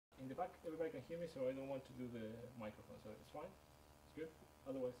back. Everybody can hear me, so I don't want to do the microphone, so it's fine. It's good.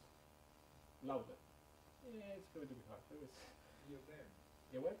 Otherwise, louder. Yeah, it's going to be hard. You're there.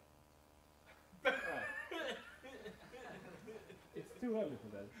 You what? Alright. It's too early for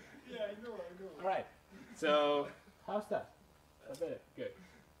that. Yeah, I know. Alright. So, how's that? That's better. Good.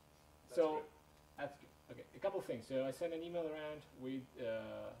 So, that's good. Okay, a couple of things. So, I sent an email around with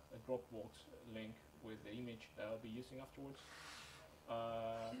a Dropbox link with the image that I'll be using afterwards.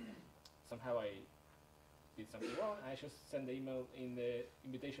 Somehow I did something wrong. I just sent the email in the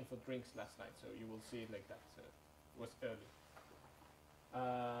invitation for drinks last night, so you will see it like that. So it was early.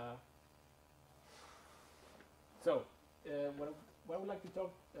 What I would like to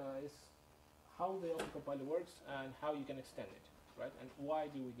talk is how the Opal compiler works and how you can extend it, right? And why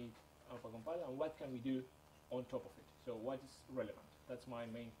do we need Opal compiler and what can we do on top of it? So what is relevant? That's my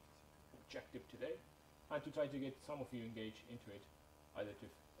main objective today, and to try to get some of you engaged into it, either to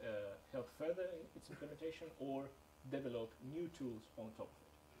help further its implementation or develop new tools on top of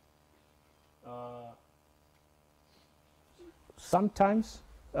it. Sometimes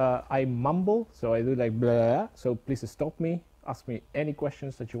I mumble, so I do like blah, so please stop me, ask me any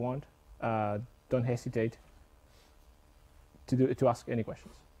questions that you want. Don't hesitate to ask any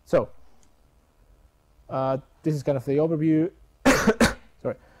questions. So this is kind of the overview.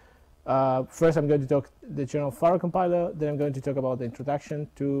 Sorry. First, I'm going to talk the general Pharo compiler. Then I'm going to talk about the introduction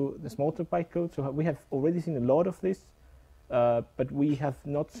to the Smalltalk bytecode. So we have already seen a lot of this, but we have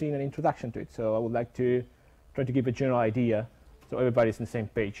not seen an introduction to it. So I would like to try to give a general idea so everybody's on the same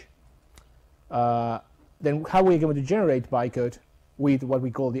page. Then how we're going to generate bytecode with what we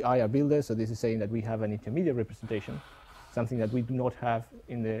call the IR builder. So this is saying that we have an intermediate representation, something that we do not have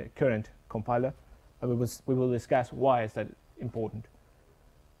in the current compiler. And we will discuss why is that important.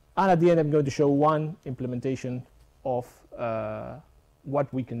 And at the end, I'm going to show one implementation of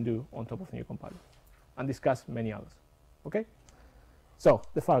what we can do on top of the new compiler and discuss many others. Okay? So,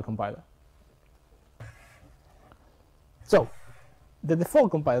 the Pharo compiler. So, the default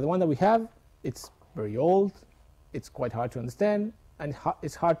compiler, the one that we have, it's very old, it's quite hard to understand, and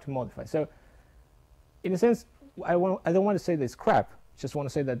it's hard to modify. So, in a sense, I don't want to say that it's crap, just want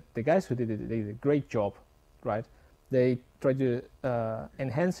to say that the guys who did it, they did a great job, right? They try to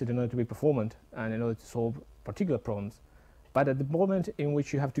enhance it in order to be performant and in order to solve particular problems. But at the moment in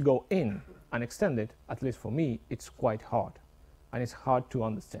which you have to go in and extend it, at least for me, it's quite hard. And it's hard to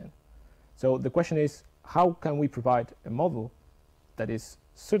understand. So the question is, how can we provide a model that is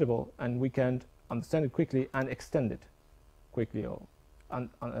suitable and we can understand it quickly and extend it quickly or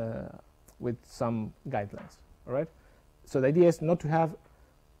with some guidelines, all right? So the idea is not to have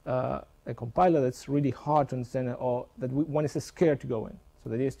a compiler that's really hard to understand or that one is scared to go in. So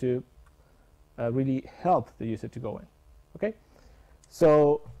the idea is to really help the user to go in. Okay?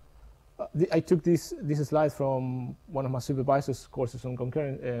 So I took this slide from one of my supervisor's courses on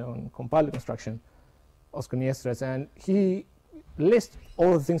on compiler construction, Oscar Niestras, and he lists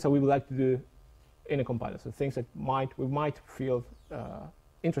all the things that we would like to do in a compiler. So things that we might feel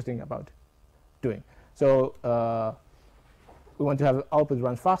interesting about doing. So we want to have output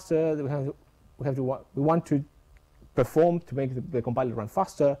run faster. We want to perform to make the compiler run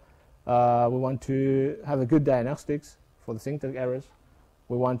faster. We want to have a good diagnostics for the syntax errors.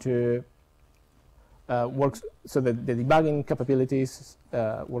 We want to work so that the debugging capabilities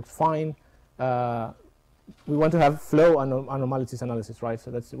works fine. We want to have flow and anomalies analysis, right? So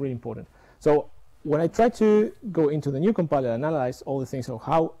that's really important. So when I try to go into the new compiler and analyze all the things of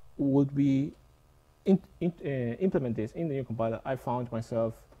how would we implement this in the new compiler, I found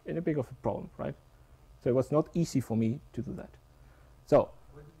myself in a big of a problem, right? So it was not easy for me to do that. So,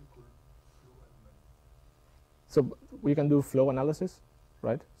 we can do flow analysis,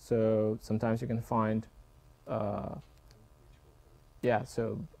 right? So sometimes you can find, yeah,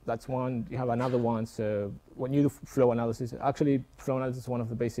 so that's one. You have another one. So when you do flow analysis, actually flow analysis is one of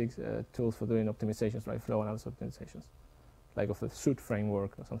the basic tools for doing optimizations, right? Flow analysis optimizations, like of the suit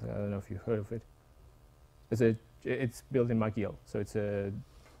framework or something. I don't know if you've heard of it. It's built in McGill, so it's a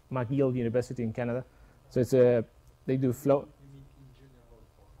McGill University in Canada. So it's they do flow. You mean in general,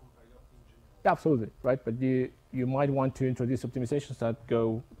 for compiler in general? Yeah, absolutely, right. But you might want to introduce optimizations that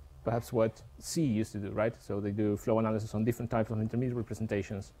go perhaps what C used to do, right? So they do flow analysis on different types of intermediate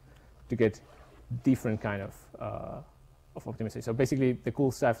representations to get different kind of optimization. So basically, the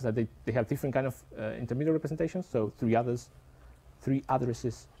cool stuff is that they have different kind of intermediate representations. So three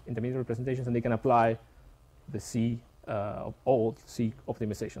addresses intermediate representations, and they can apply the C old C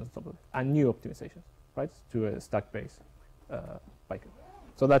optimizations and new optimizations, right, to a stack-based bytecode.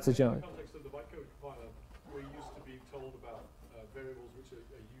 So that's a general. In the context of the bytecode compiler, we're used to being told about variables which are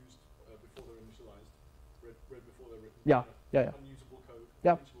used initialized, read before they're written. Yeah, yeah. Unusable code.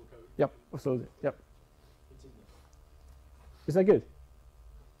 Yep. Unusable code. Yep, absolutely. Yep. It's in there. Is that good?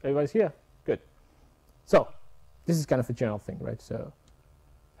 Everybody's here? Good. So, this is kind of a general thing, right? So,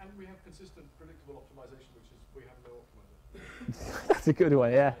 And we have consistent, predictable optimization, which is we have no optimization. that's a good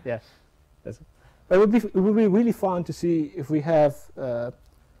one. Yeah, yeah. But it would be really fun to see if we have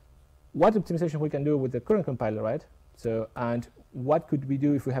what optimization we can do with the current compiler, right? So, and what could we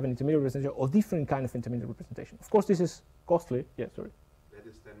do if we have an intermediate representation or different kind of intermediate representation? Of course, this is costly. Yeah, sorry. That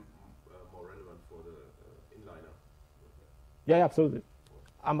is then more relevant for the inliner. Yeah, absolutely.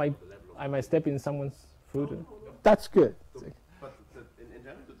 I might step in someone's food. That's good. So, but in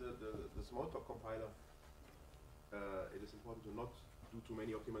general, the Smalltalk compiler, it is important to not do too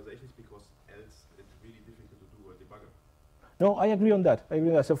many optimizations because else it's really difficult to do a debugger. No, I agree on that.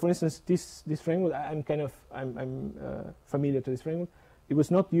 So, for instance, this framework, I'm familiar to this framework. It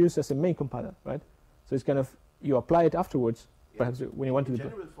was not used as a main compiler, right? So it's kind of you apply it afterwards, Yeah. perhaps when you want to. In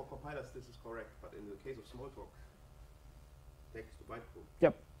general, for compilers, this is correct, but in the case of Smalltalk, text to bytecode,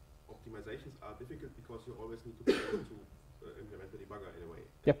 Yep. optimizations are difficult because you always need to be able to implement the debugger in a way.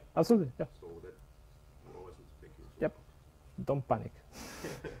 Yep, absolutely. Yeah. So that you always need to take into Yep. account. Don't panic.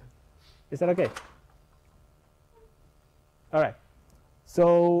 Is that okay? All right.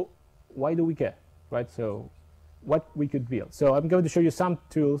 So why do we care, right? So what we could build. So I'm going to show you some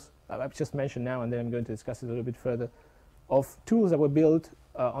tools I've just mentioned now, and then I'm going to discuss it a little bit further, of tools that were built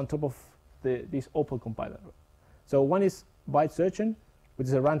on top of this Opal compiler. So one is byte searching, which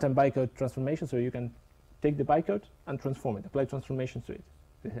is a runtime bytecode transformation. So you can take the bytecode and transform it, apply transformations to it.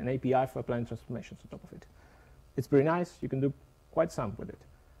 There's an API for applying transformations on top of it. It's very nice. You can do quite some with it.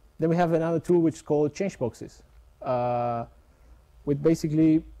 Then we have another tool which is called change boxes, with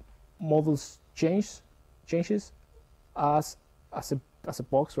basically models changes as a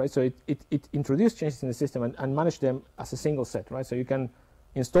box, right? So it introduces changes in the system and manage them as a single set, right? So you can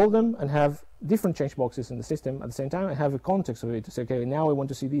install them and have different change boxes in the system at the same time and have a context of it to say, okay, now I want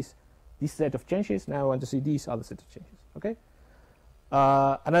to see this set of changes. Now I want to see these other set of changes. Okay.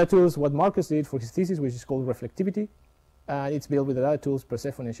 Another tool is what Marcus did for his thesis, which is called reflectivity. It's built with other tools,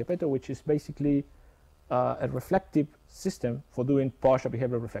 Persephone and Shepeto, which is basically a reflective system for doing partial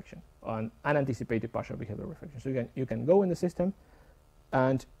behavior reflection, an unanticipated partial behavior reflection. So you can go in the system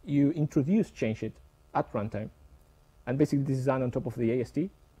and you introduce change it at runtime. And basically this is done on top of the AST.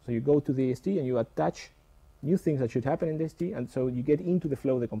 So you go to the AST and you attach new things that should happen in the AST, and so you get into the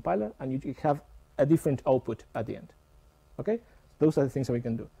flow of the compiler and you have a different output at the end. Okay? Those are the things that we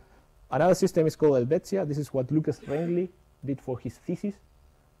can do. Another system is called Helvetia. This is what Lucas Rengli did for his thesis.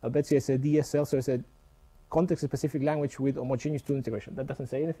 Helvetia is a DSL, so it's a context-specific language with homogeneous tool integration. That doesn't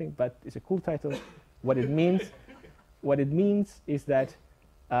say anything, but it's a cool title. What it means is that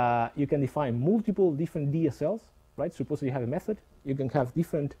you can define multiple different DSLs, right? Suppose you have a method, you can have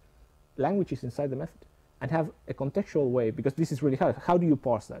different languages inside the method and have a contextual way, because this is really hard. How do you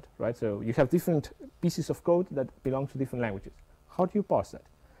parse that, right? So you have different pieces of code that belong to different languages. How do you parse that?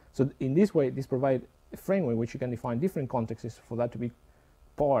 So in this way, this provides a framework which you can define different contexts for that to be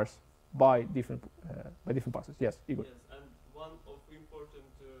parsed by different parsers. Yes, Igor. Yes, and one of important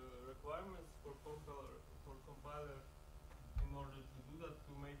requirements for compiler in order to do that,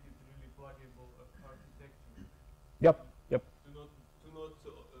 to make it really pluggable architecture. Yep.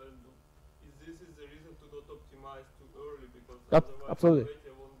 This is the reason to not optimize too early, because Yep, otherwise absolutely.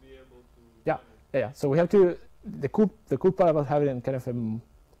 NVIDIA won't be able to. Yeah. So we have to. The cool part about having kind of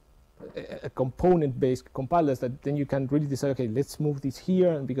a component-based compilers, that then you can really decide, okay, let's move this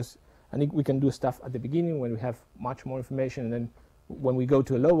here, and I think we can do stuff at the beginning when we have much more information, and then when we go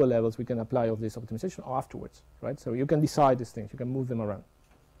to lower levels, we can apply all this optimization afterwards, right? So you can decide these things, you can move them around.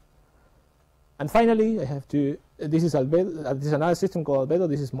 And finally, I have to. This is Albedo. This is another system called Albedo.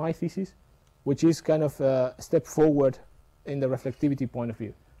 This is my thesis, which is kind of a step forward in the reflectivity point of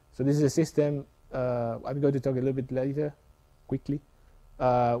view. So this is a system. I'm going to talk a little bit later, quickly,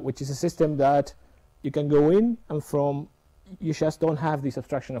 which is a system that you can go in, and you just don't have this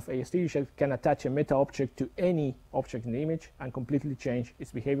abstraction of AST. You just can attach a meta object to any object in the image and completely change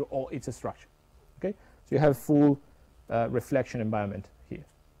its behavior or its structure. Okay, so you have full reflection environment here.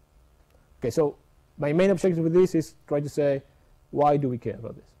 Okay, so my main objective with this is try to say, why do we care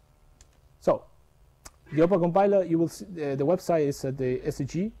about this? So the Opal compiler, you will see the website is at the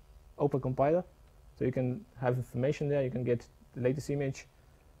SCG Opal compiler. So you can have information there, you can get the latest image,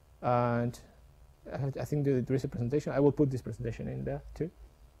 and I think there is a presentation. I will put this presentation in there too.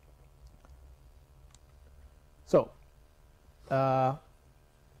 So an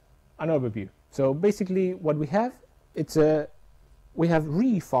overview. So basically what we have, we have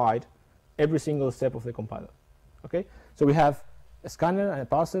reified every single step of the compiler. Okay, so we have a scanner and a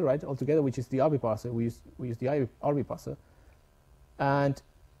parser, right, altogether, which is the RB parser. We use the RB parser, and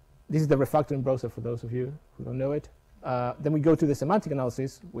this is the refactoring browser for those of you who don't know it. Then we go to the semantic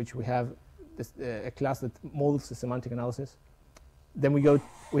analysis, which we have this, a class that molds the semantic analysis. Then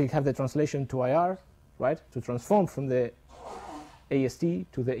we have the translation to IR, right, to transform from the AST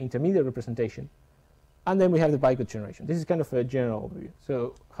to the intermediate representation. And then we have the bytecode generation. This is kind of a general overview.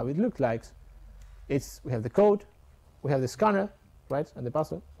 So how it looks like, we have the code, we have the scanner, right, and the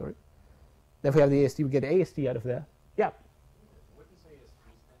parser, sorry. Then we have the AST, we get AST out of there. Yeah. What does AST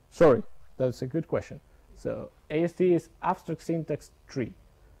stand for? Sorry, that's a good question. So AST is abstract syntax tree.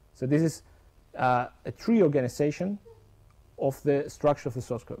 So this is a tree organization of the structure of the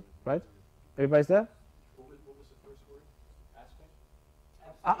source code, right? Everybody's there? What was the first word?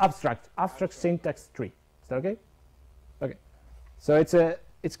 Aspect? Abstract syntax tree. Is that okay? Okay. So it's a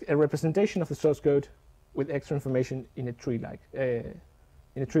representation of the source code with extra information in a tree-like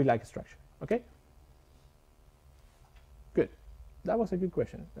structure. Okay. Good. That was a good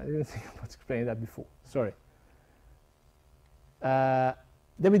question. I didn't think about explaining that before. Sorry.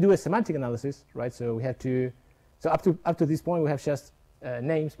 Then we do a semantic analysis, right? So we have to. So up to this point, we have just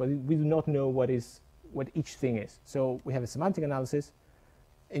names, but we do not know what each thing is. So we have a semantic analysis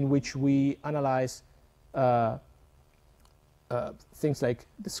in which we analyze things like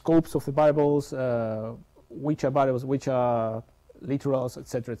the scopes of the variables, which are variables, which are literals,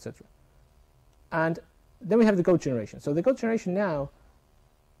 etc., etc. And then we have the code generation. So the code generation now,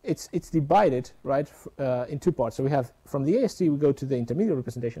 it's divided, right, in two parts. So we have, from the AST, we go to the intermediate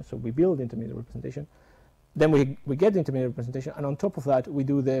representation. So we build the intermediate representation. Then we get the intermediate representation, and on top of that, we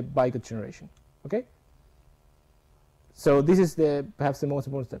do the bytecode generation. Okay? So this is perhaps the most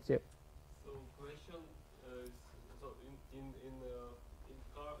important steps. Yeah. So question is, so in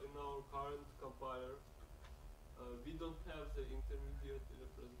our current compiler, we don't have the intermediate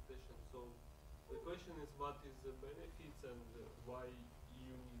representation. So the question is, what is the benefits and why you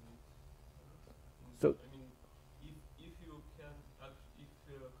need it? So I mean, if you can, if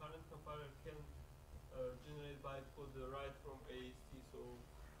current compiler can generate bytecode right from AST, so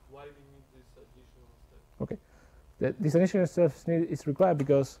why we need this additional step? Okay. This additional step is required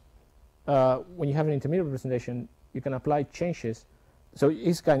because when you have an intermediate representation, you can apply changes. So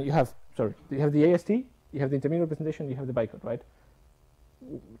you have the AST, you have the intermediate representation, you have the bytecode, right?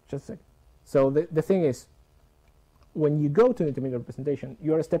 Just a second. So the thing is, when you go to the intermediate representation,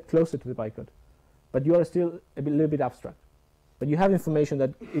 you are a step closer to the bytecode, but you are still a little bit abstract. But you have information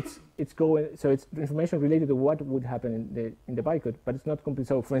that it's going, so it's information related to what would happen in the bytecode, but it's not complete.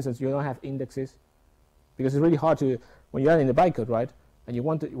 So for instance, you don't have indexes, because it's really hard to, when you're in the bytecode, right, and you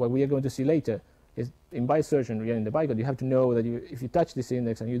want to, what we are going to see later is in byte insertion, you're in the bytecode, you have to know that if you touch this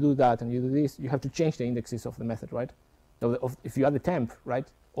index and you do that and you do this, you have to change the indexes of the method, right? So if you add the temp, right,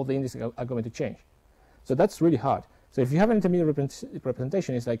 all the indexes are going to change. So that's really hard. So if you have an intermediate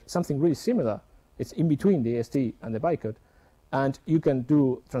representation, it's like something really similar. It's in between the AST and the bytecode, and you can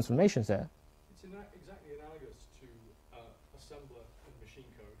do transformations there. It's exactly analogous to assembler and machine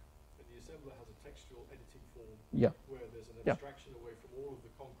code. And the assembler has a textual editing form where there's an abstraction away from all of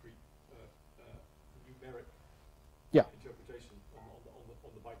the concrete numeric interpretation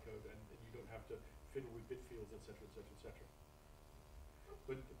on the bytecode, and you don't have to fiddle with bit fields, etc., etc., etc.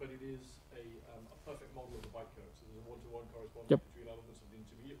 But it is a perfect model of the bytecode. So there's a one-to-one correspondence between elements of the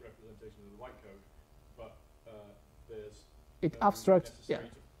intermediate representation of the bytecode, but there's it abstracts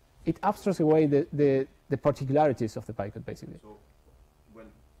away the particularities of the bytecode, basically. So when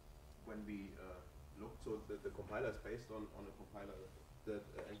we looked, so the compiler is based on a compiler that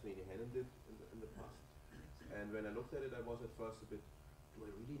Anthony Hannon did in the past. And when I looked at it, I was at first a bit, do I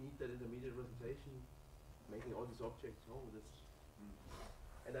really need that intermediate representation? Making all these objects,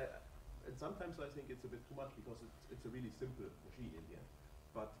 and sometimes I think it's a bit too much because it's a really simple machine in the end.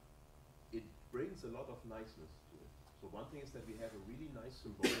 But it brings a lot of niceness to it. So one thing is that we have a really nice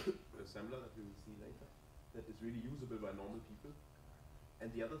symbolic assembler that we will see later that is really usable by normal people.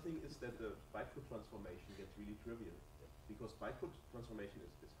 And the other thing is that the bytecode transformation gets really trivial. Because bytecode transformation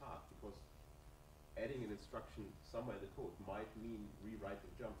is hard, because adding an instruction somewhere in the code might mean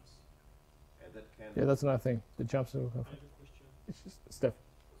rewriting jumps. And that can... Yeah, that's another thing. The jumps will have... I have a question. It's just stuff.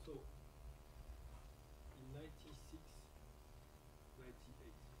 So, in 96, 98,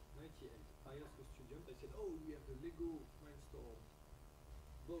 I asked a student, I said, oh, we have the Lego Mindstorm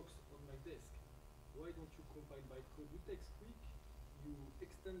box on my desk. Why don't you compile bytecode? We text quick, you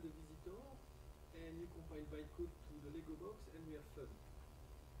extend the visitor, and you compile bytecode to the Lego box, and we have fun.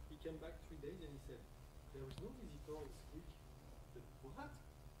 He came back 3 days and he said, there is no visitor, it's quick. I said, what?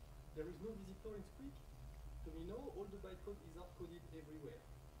 there is no visitor in Squeak. So we know all the bytecode is hard-coded everywhere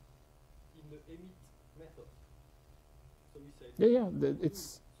in the emit method. So we say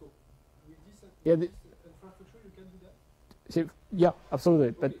it's so with this, infrastructure you can do that. Yeah, absolutely.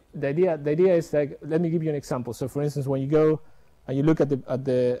 Okay. But the idea is like, let me give you an example. So for instance, when you go and you look at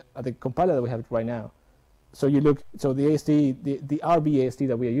the compiler that we have right now, so you look, so the AST, the RB AST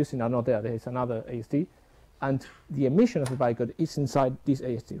that we are using are not there. There is another AST, and the emission of the bytecode is inside this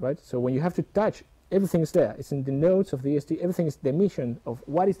AST, right? So when you have to touch, everything is there. It's in the nodes of the AST. Everything is the emission of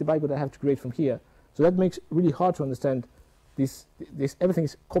what is the bytecode I have to create from here. So that makes it really hard to understand. This everything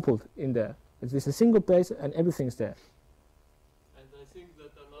is coupled in there. It's a single place and everything is there. And I think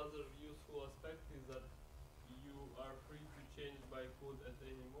that another useful aspect is that you are free to change bytecode at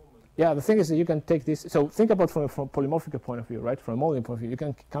any moment. Yeah, the thing is that you can take this. So think about from a polymorphic point of view, right? From a modeling point of view, you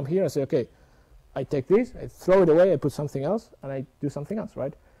can come here and say, okay, I take this, I throw it away, I put something else, and I do something else,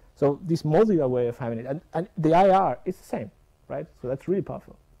 right? So this modular way of having it, and the IR is the same, right? So that's really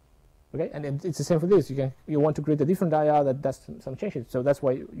powerful. Okay, and it's the same for this. You want to create a different IR that does some changes. So that's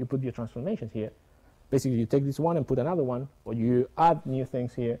why you put your transformations here. Basically, you take this one and put another one, or you add new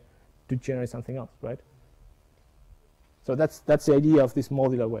things here to generate something else, right? So that's the idea of this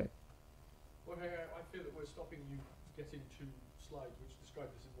modular way. Well, I feel that we're stopping you getting to slides which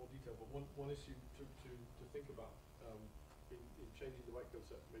describe this in more detail. But one issue to think about in changing the bytecode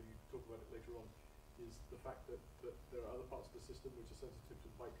set, maybe you can talk about it later on, is the fact that there are other parts of the system which are sensitive to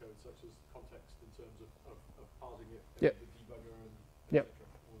bytecode, such as context in terms of parsing it, and the debugger, and etc.,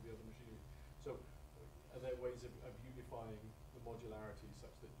 all the other machinery. So, are there ways of unifying the modularity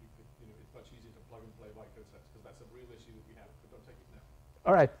such that you could, it's much easier to plug and play bytecode sets, because that's a real issue that we have. But don't take it now.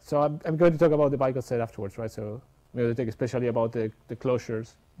 All right. So I'm going to talk about the bytecode set afterwards, right? So I'm going to talk especially about the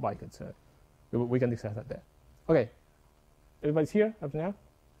closures bytecode set. We can discuss that there. Okay. Everybody's here up to now?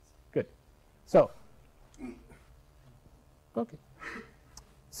 Good. So. Okay.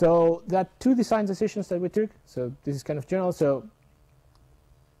 So there are two design decisions that we took. So this is kind of general. So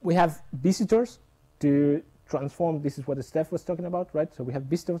we have visitors to transform. This is what Steph was talking about, right? So we have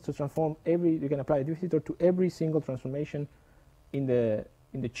visitors to transform you can apply a visitor to every single transformation in the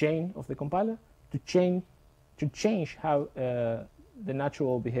chain of the compiler to change how the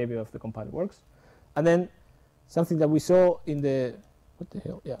natural behavior of the compiler works. And then something that we saw in the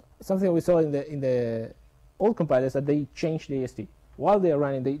something that we saw in the old compilers, that they change the AST. While they are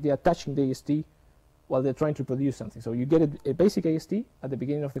running, they are touching the AST while they're trying to produce something. So you get a basic AST at the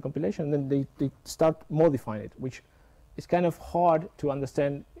beginning of the compilation, and then they start modifying it, which is kind of hard to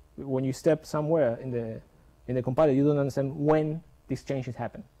understand when you step somewhere in the compiler. You don't understand when these changes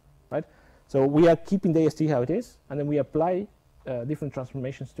happen, right? So we are keeping the AST how it is, and then we apply different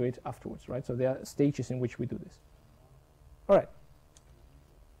transformations to it afterwards, right? So there are stages in which we do this. All right.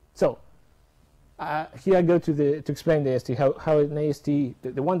 So here I go to explain the AST, how an AST,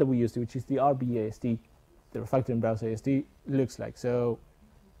 the one that we used, which is the RB AST, the refactoring browser AST, looks like. So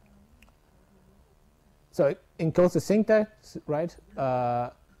it encodes the syntax, right?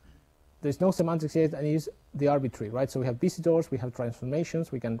 There's no semantics yet, and it's the RB tree, right? So we have visitors, we have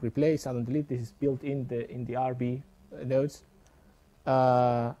transformations, we can replace, add and delete. This is built in the RB nodes.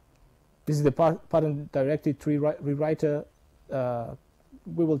 This is the pattern directed tree rewriter.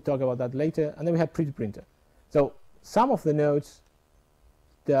 We will talk about that later. And then we have pretty printer. So some of the nodes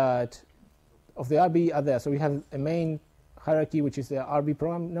of the RB are there. So we have a main hierarchy, which is the RB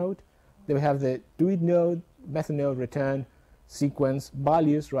program node. Then we have the do it node, method node, return, sequence,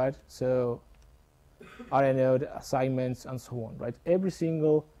 values, right? So RA node, assignments, and so on, right? Every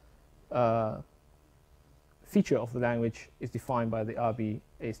single feature of the language is defined by the RB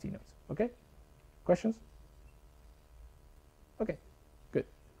AST nodes. Okay? Questions? Okay.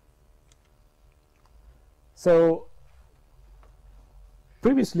 So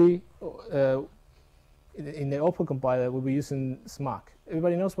previously, in the Opal compiler, we were using SMAC.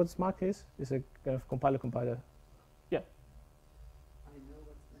 Everybody knows what SMAC is? It's a kind of compiler. Yeah. I know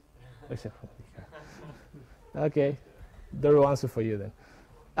what's Except for okay, there will answer for you then.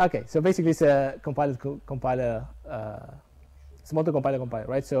 Okay, so basically it's a Smalltalk compiler,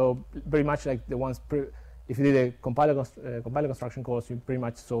 right? So very much like the ones if you did a compiler construction course, you pretty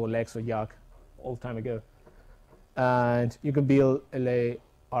much saw Lex or Yak all time ago. And you can build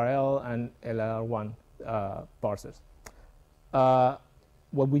LARL and LR1 parsers.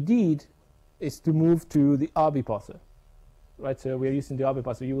 What we did is to move to the RB parser, right? So we are using the RB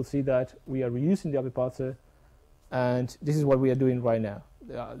parser. You will see that we are reusing the RB parser, and this is what we are doing right now.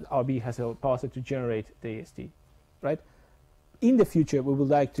 RB has a parser to generate the AST, right? In the future, we would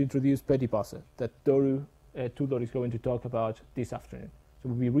like to introduce petty parser that Tudor is going to talk about this afternoon. So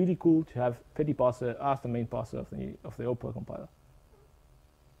it would be really cool to have petty parser as the main parser of the Opal compiler.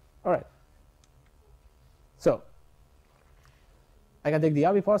 All right. So I can take the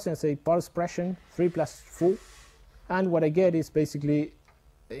RB parser and say parse expression 3 plus 4, and what I get is basically,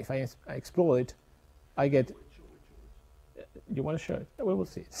 if I explore it, I get. You want to show it? We will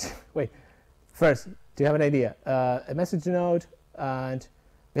see it. Wait. First, do you have an idea? A message node, and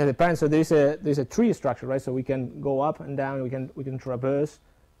we have the parent. So there's a tree structure, right? So we can go up and down. We can traverse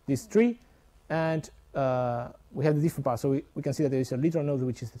this tree, and we have the different parts. So we can see that there is a literal node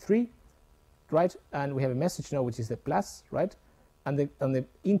which is the 3, right? And we have a message node which is the plus, right? And the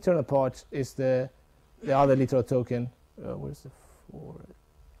internal part is the other literal token. Where's the 4?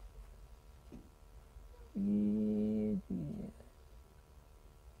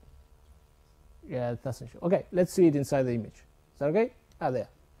 Yeah, it doesn't show. Okay, let's see it inside the image. Is that okay? Ah, there.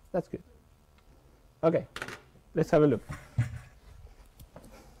 That's good. Okay, let's have a look.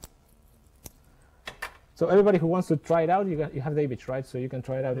 So everybody who wants to try it out, you have the image, right? So you can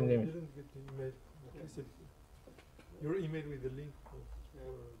try it out in the image. Didn't get the email. Your email with the link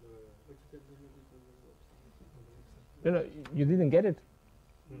No, you didn't get it.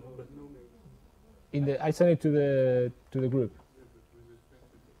 I sent it to the group.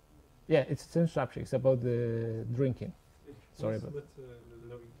 Yeah, it's the same subject. It's about the drinking. Sorry about that.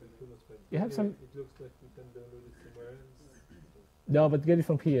 You have some. It looks like you can download it somewhere else. No, but get it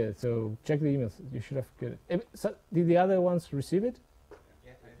from here. So check the emails. You should have get it. So did the other ones receive it?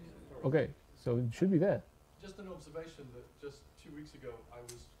 Yeah, Okay, so it should be there. Just an observation that just 2 weeks ago I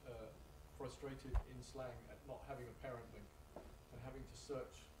was frustrated in Slang at not having a parent link and having to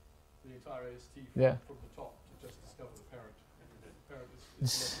search the entire AST from the top to just discover the parent. The parent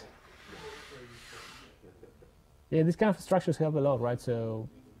is very useful. Yeah, these kind of structures help a lot, right? So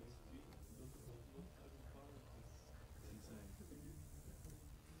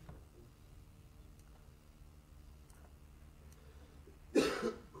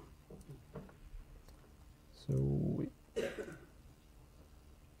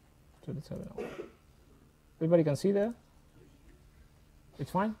let's have it now. Everybody can see there? It's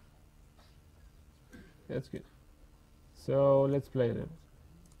fine? That's good. So let's play it.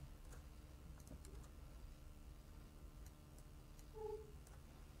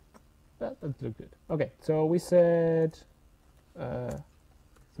 That looked good. Okay, so we said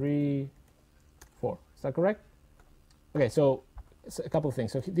 3, 4. Is that correct? Okay, so a couple of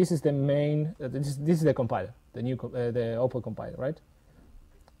things. So this is the main. This is the compiler, the new the Opal compiler, right?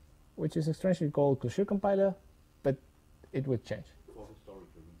 Which is strangely called Clojure compiler, but it would change. For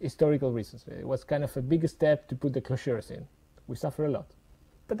historical reasons. It was kind of a big step to put the closures in. We suffer a lot,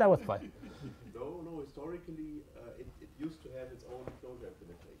 but that was fine. No, historically, it used to have its own closure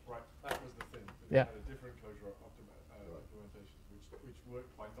implementation. Right, that was the thing. It Yeah. had a different closure implementation, which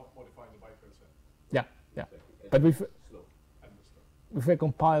worked by not modifying the bytecode set. Yeah, yeah. Exactly. But we've And the stuff. we've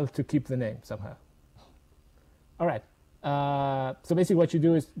compiled to keep the name somehow. All right. So basically what you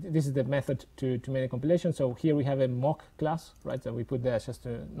do is, this is the method to make a compilation. So here we have a mock class, right? So we put there just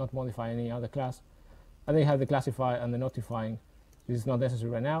to not modify any other class. And then you have the classify and the notifying. This is not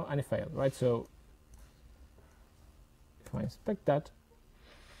necessary right now, and it failed, right? So if I inspect that,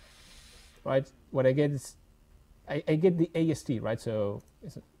 right, what I get is, I get the AST, right? So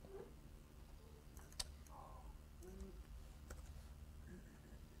it's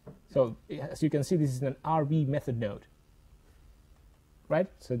so as you can see, this is an RB method node, right?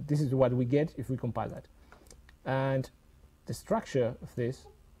 So this is what we get if we compile that. And the structure of this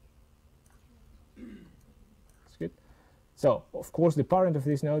is good. So of course the parent of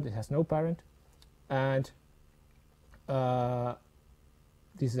this node, it has no parent, and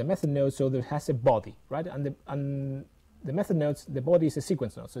this is a method node, so it has a body, right? And the method nodes, the body is a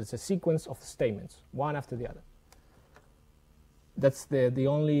sequence node, so it's a sequence of statements, one after the other. That's the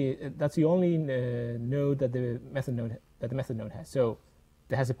only node that the method node has. So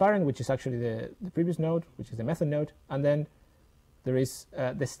it has a parent, which is actually the previous node, which is the method node, and then there is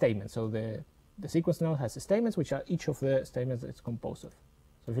the statement. So the sequence node has the statements, which are each of the statements that it's composed of.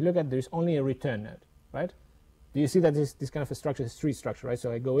 So if you look at, there is only a return node, right? Do you see that this kind of a structure is tree structure, right?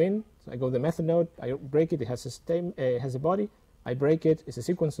 So I go in, so I go the method node, I break it, it has a body. I break it, it's a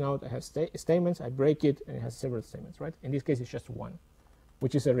sequence node, I have statements, I break it, and it has several statements, right? In this case, it's just one,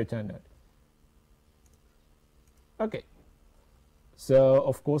 which is a return node. Okay. So,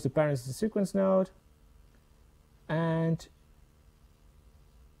 of course, the parent is the sequence node, and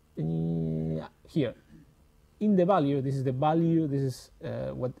here, in the value, this is the value, this is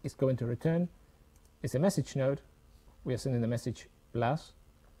what it's going to return. It's a message node. We are sending the message plus,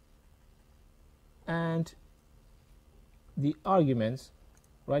 and the arguments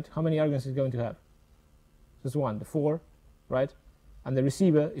right? How many arguments is it going to have? Just one, the 4, right? And the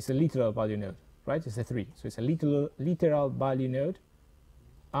receiver is a literal value node, right? It's a 3, so it's a literal value node,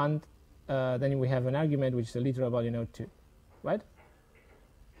 and then we have an argument which is a literal value node 2, right?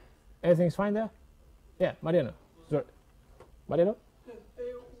 Everything's fine there? Yeah, Mariano. Sorry. Mariano?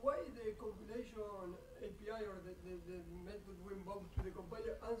 Why the compilation API or the method we invoke to the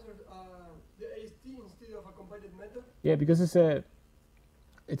compiler answers the AST instead of a compiled method? Yeah, because it's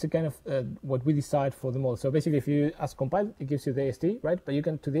a kind of what we decide for the model. So basically, if you ask compile, it gives you the AST, right? But you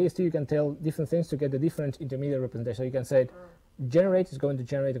can to the AST you can tell different things to get the different intermediate representation. So you can say generate is going to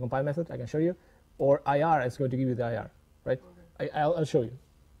generate a compile method. I can show you, or IR is going to give you the IR, right? Okay. I'll show you.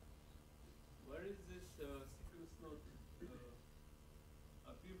 Where is this sequence node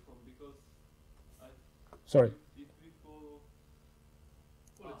appear from? Because sorry. If we follow,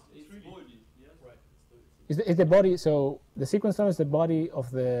 it's really body, yes? Right. It's the body. So the sequence node is the body of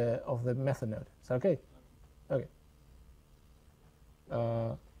the method node. Is that okay? Okay.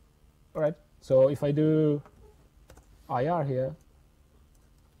 All right. So if I do IR here,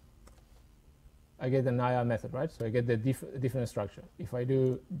 I get an IR method, right? So I get the different structure. If I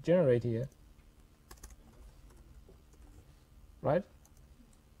do generate here, right?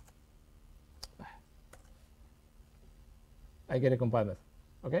 I get a compile method.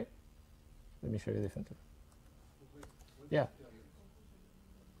 Okay? Let me show you differently. Yeah.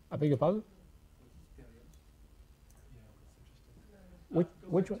 I beg your pardon? Which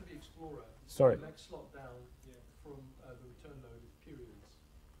one? To the Explorer. Sorry. The next slot down from the return node is periods.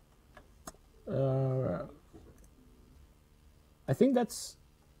 I think that's.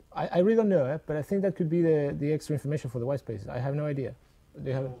 I really don't know, but I think that could be the extra information for the white spaces. I have no idea. Do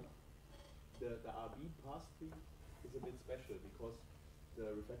you have? The RB pass-through is a bit special because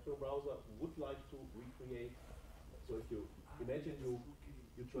the refactoring browser would like to recreate. So if you imagine you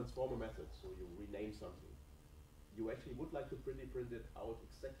transform a method, so you rename something, you actually would like to print it out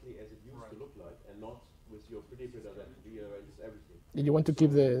exactly as it used to look like, and not with your pretty printer that rearranges everything. You want to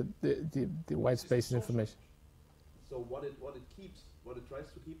keep the white spaces information. So what it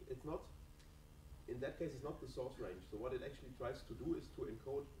tries to keep, it's not, in that case, it's not the source range. So what it actually tries to do is to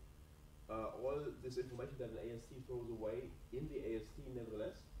encode all this information that an AST throws away in the AST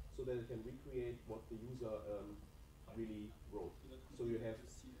nevertheless, so that it can recreate what the user really wrote. So you have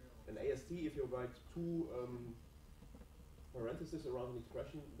an AST, if you write 2 parentheses around an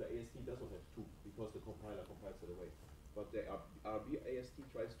expression, the AST doesn't have 2 because the compiler compiles it away. But the RB AST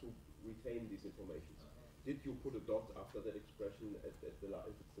tries to retain these informations. Did you put a dot after that expression if it's the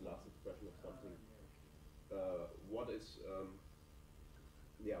last expression of something? What is,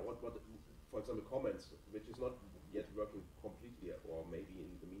 for example, comments, which is not yet working completely, or maybe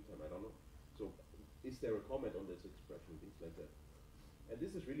in the meantime, I don't know. So is there a comment on this expression, things like that? And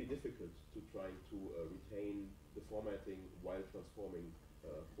this is really difficult to try to retain the formatting while transforming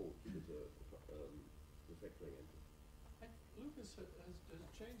code with the refactoring engine. Lucas has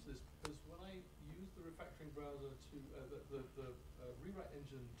changed this because when I used the refactoring browser to the rewrite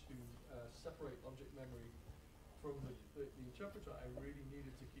engine to separate object memory from the interpreter, I really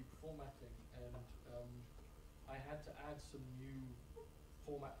needed to keep formatting, and I had to add some new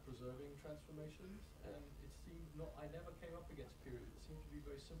format preserving transformations, and it seemed I never came up against period. It seemed to be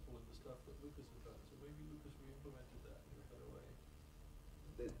very simple in the stuff that Lucas had done. So maybe Lucas re-implemented that in a better way.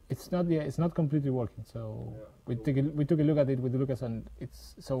 It's not completely working. So we took a look at it with Lucas, and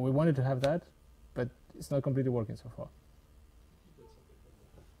so we wanted to have that, but it's not completely working so far.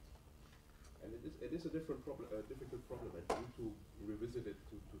 And it is a difficult problem, and you need to revisit it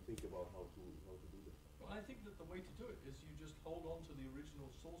to think about how to do this. Well, I think that the way to do it is you just hold on to the original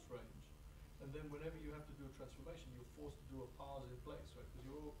source range, and then whenever you have to do a transformation, you're forced to do a parse in place, right? Because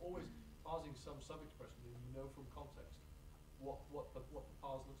you're always parsing some sub-expression, and you know from context what the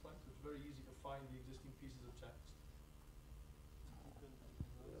parse looks like. So it's very easy to find the existing pieces of text.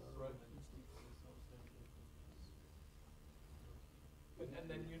 Right. And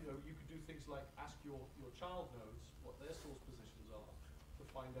then you could do things like ask your child nodes what their source positions are to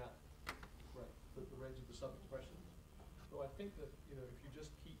find out the range of the sub-expressions. So I think that if you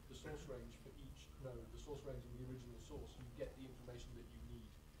just keep the source range for each node, the source range of the original source, you get the information that you need.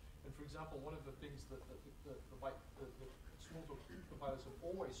 And for example, one of the things that the Smalltalk compilers have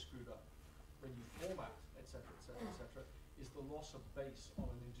always screwed up when you format, etc., is the loss of base on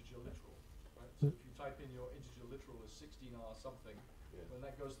an integer literal. Right? So if you type in your integer literal as 16R something, when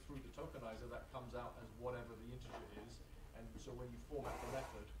that goes through the tokenizer, that comes out as whatever the integer is. And so when you format the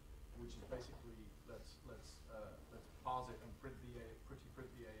method, which is basically let's parse it and print the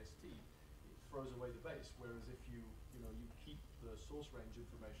AST, it throws away the base. Whereas if you keep the the source range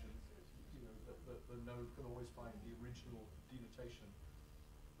information, you know, the node can always find the original denotation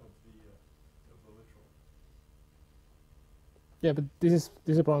of the literal. Yeah, but this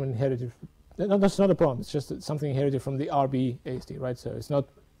is a problem inherited. No, that's not a problem. It's just something inherited from the RB AST, right? So it's not.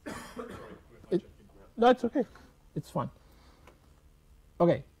 Sorry, no, it's okay. It's fine.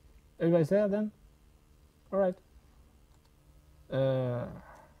 Okay, everybody's there then? All right.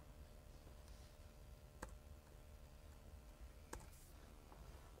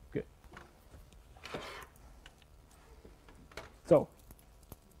 Good. So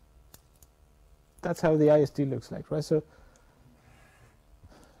that's how the IST looks like, right? So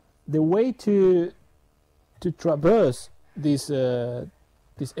the way to traverse this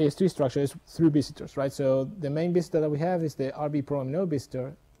AST structure is through visitors, right? So the main visitor that we have is the RB program node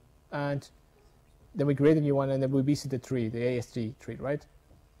visitor, and then we create a new one, and then we visit the tree, the AST tree, right?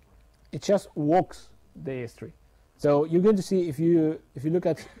 It just walks the AST tree. So you're going to see, if you look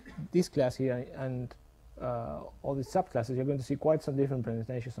at this class here and all these subclasses, you're going to see quite some different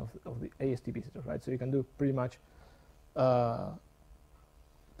presentations of the AST visitor, right? So you can do pretty much a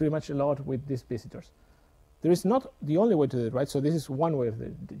lot with these visitors. There is not the only way to do it, right? So this is one way of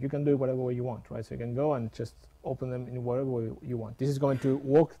it. You can do it whatever way you want, right? So you can go and just open them in whatever way you want. This is going to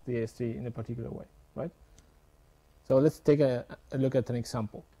walk the AST in a particular way, right? So let's take a look at an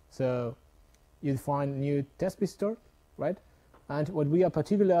example. So you define a new test visitor, right? And what we are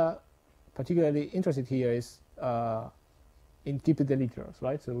particularly interested here is in keeping the literals,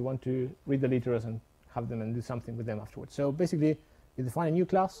 right? So we want to read the literals and have them and do something with them afterwards. So basically, you define a new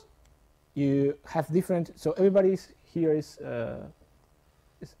class. You have different. So everybody here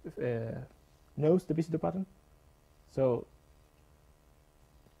knows the visitor pattern. So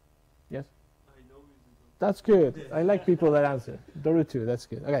yes. I know visitor. That's good. I like people that answer. Doru too. That's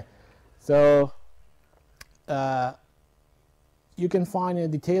good. Okay. So you can find a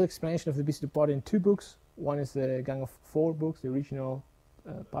detailed explanation of the visitor pattern in 2 books. One is the Gang of 4 books, the original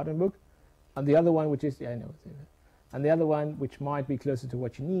pattern book, and the other one, which is and the other one, which might be closer to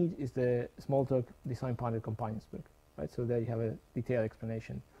what you need, is the Smalltalk Design Pattern Companions book, right? So there you have a detailed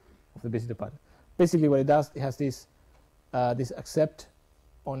explanation of the visitor pattern. Basically, what it does, it has this this accept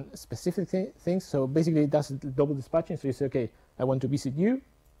on specific things. So basically, it does double dispatching. So you say, okay, I want to visit you,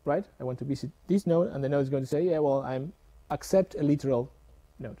 right? I want to visit this node, and the node is going to say, yeah, well, I'm accept a literal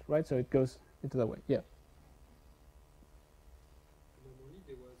node, right? So it goes into that way. Yeah. Normally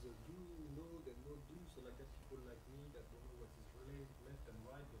there was a do node and not do, so like people like me that don't know what is really left and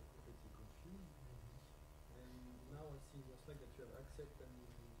right, they're completely confused. And now I see most like that you have accept and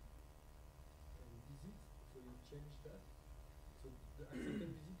visit, so you change that. So the accept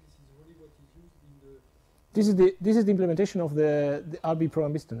and visit, this is really what is used in the. This is the implementation of the RB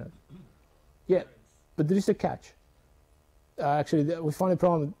program visitor node. Yeah, but there is a catch. Actually, we found a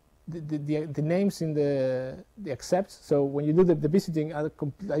problem. The names in the accepts. So when you do the visiting, I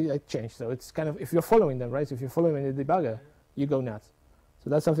change. So it's kind of, if you're following them, right? So if you're following the debugger, you go nuts.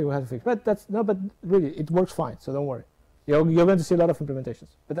 So that's something we have to fix. But that's no. But really, it works fine. So don't worry. You're going to see a lot of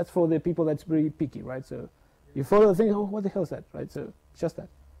implementations. But that's for the people that's very picky, right? So you follow the thing. Oh, what the hell is that, right? So it's just that.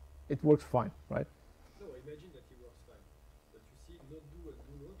 It works fine, right? No, I imagine that it works fine. But you see, not do and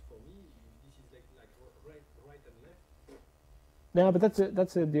do not for me. This is like right and left. No, but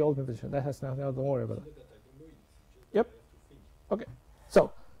that's the old position. That has now. Don't worry about it. Yep. Okay.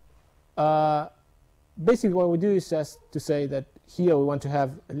 So basically, what we do is just to say that here we want to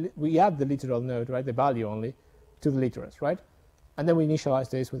have we add the literal node, right, the value only, to the literals, right, and then we initialize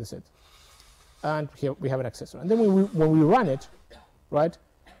this with a set, and here we have an accessor, and then when we run it, right,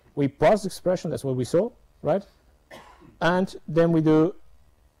 we parse the expression. That's what we saw, right, and then we do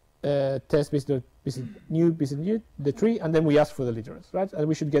test visit new, the tree, and then we ask for the literals, right? And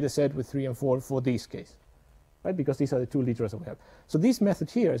we should get a set with 3 and 4 for this case, right? Because these are the 2 literals that we have. So this method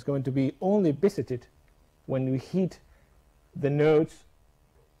here is going to be only visited when we hit the nodes,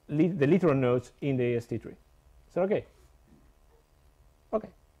 the literal nodes in the AST tree. So okay. Okay,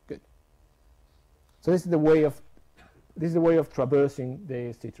 good. So this is the way of traversing the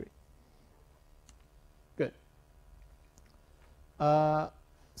AST tree. Good.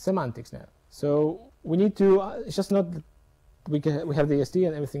 Semantics now. So we need to, it's just not that we have the AST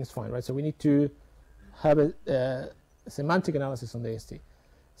and everything's fine, right? So we need to have a semantic analysis on the AST.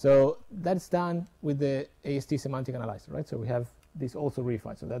 So that's done with the AST semantic analyzer, right? So we have this also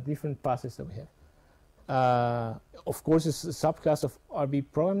reified. So there are different passes that we have. Of course, it's a subclass of RB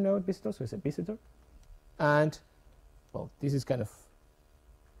program node visitor, so it's a visitor. And, well, this is kind of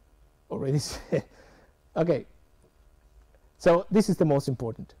already said. Okay. So this is the most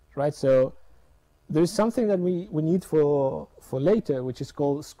important, right? So there is something that we need for later, which is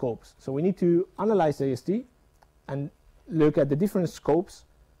called scopes. So we need to analyze the AST and look at the different scopes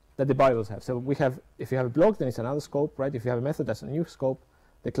that the variables have. So we have, if you have a block, then it's another scope, right? If you have a method, that's a new scope.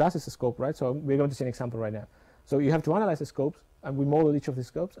 The class is a scope, right? So we're going to see an example right now. So you have to analyze the scopes, and we model each of the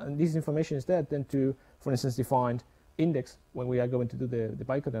scopes, and this information is there then to, for instance, define index when we are going to do the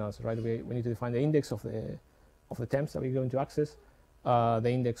bytecode analysis, right? We need to define the index of the temps that we're going to access, the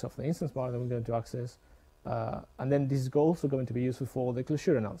index of the instance bar that we're going to access, and then this is also going to be useful for the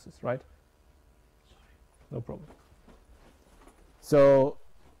closure analysis, right? No problem. So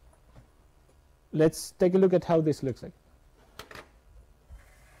let's take a look at how this looks like.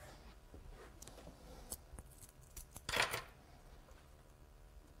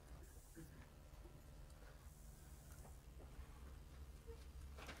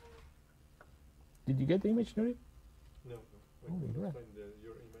 Did you get the image, Nuri? No, no. Oh, I you're right. find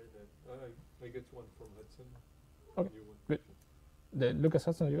your email and I get one from Hudson. Okay, You one. good. The Lucas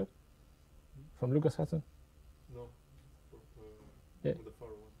Hudson you got? From Lucas Hudson? No, Yeah. from the far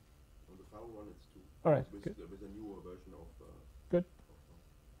one. On the far one, it's 2. All right, With, good. with a newer version of. Good.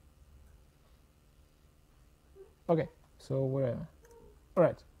 Okay, so where? All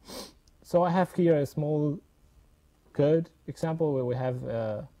right. So I have here a small code example where we have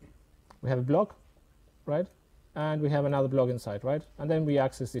a block, right? And we have another block inside, right? And then we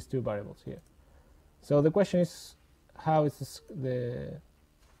access these two variables here. So the question is, how is this, the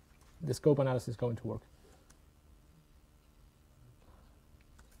scope analysis going to work?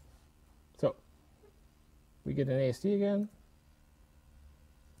 So we get an AST again,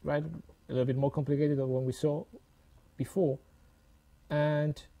 right? A little bit more complicated than what we saw before.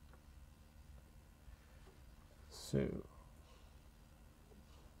 And so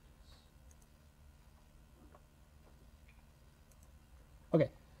okay.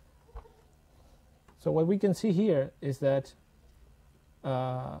 So what we can see here is that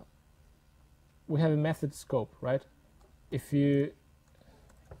we have a method scope, right? If you,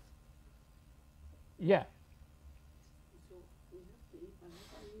 yeah. So we have the if and if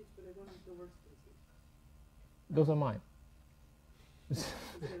units, but I don't have the workspaces. Those are mine. Is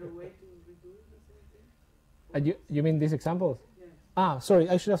there a way to redo it or something? You mean these examples? Yes. Ah, sorry,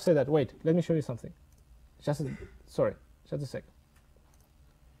 I should have said that. Wait, let me show you something. Sorry, just a second.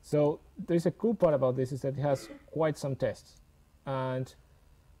 So there's a cool part about this is that it has quite some tests, and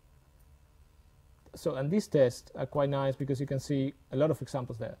these tests are quite nice because you can see a lot of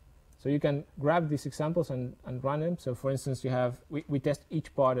examples there. So you can grab these examples and run them. So for instance, you have we test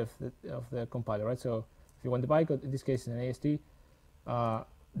each part of the compiler, right? So if you want the bytecode, in this case, it's an AST.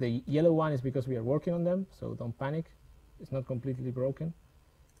 The yellow one is because we are working on them, so don't panic. It's not completely broken.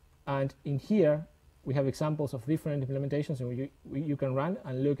 And in here, we have examples of different implementations, and you can run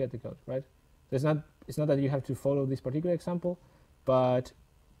and look at the code, right? So it's not that you have to follow this particular example, but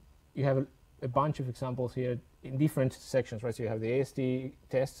you have a bunch of examples here in different sections, right? So you have the AST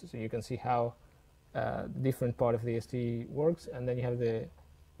test, so you can see how different part of the AST works, and then you have the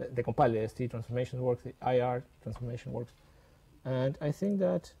compiled AST transformation works, the IR transformation works. And I think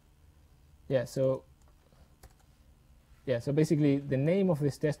that, so basically the name of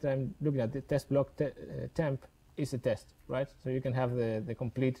this test that I'm looking at, the test block temp, is a test, right? So you can have the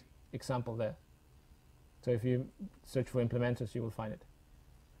complete example there. So if you search for implementers, you will find it.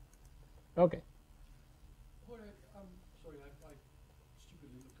 Okay. Jorge, sorry, I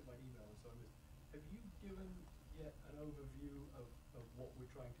stupidly looked at my email and so I missed. Have you given yet an overview of what we're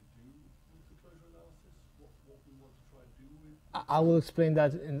trying to do with the closure analysis? What we want to try and do with? I will explain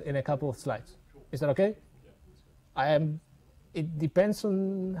that in a couple of slides. Sure. Is that okay? Yeah, that's good. It depends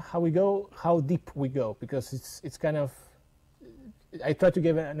on how we go, how deep we go, because it's kind of, I try to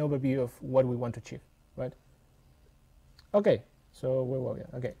give an overview of what we want to achieve, right? Okay, so where were we?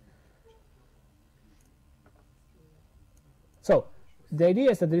 Okay. So the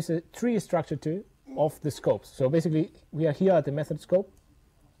idea is that there is a tree structure too of the scopes. So basically, we are here at the method scope,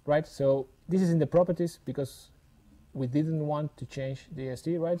 right? So this is in the properties because we didn't want to change the AST,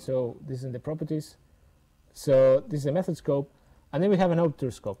 right? So this is in the properties. So this is a method scope, and then we have an outer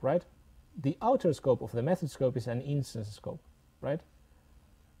scope, right? The outer scope of the method scope is an instance scope, right?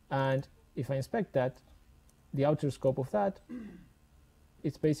 And if I inspect that, the outer scope of that,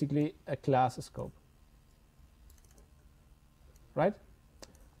 it's basically a class scope, right?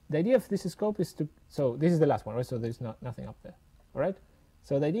 The idea of this scope is to, so this is the last one, right? So there's nothing up there, all right?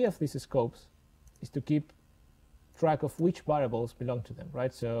 So the idea of these scopes is to keep track of which variables belong to them,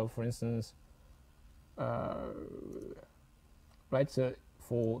 right? So for instance, right, so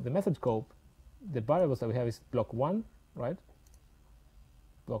for the method scope, the variables that we have is block 1, right?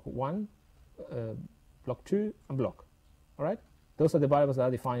 Block 1, block 2, and block. All right? Those are the variables that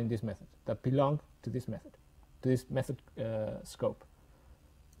are defined in this method, that belong to this method scope.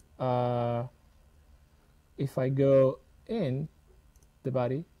 If I go in the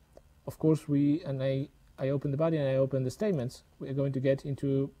body, of course I open the body and I open the statements, we're going to get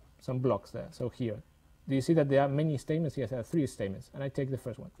into some blocks there. So here, do you see that there are many statements? Yes, there are 3 statements, and I take the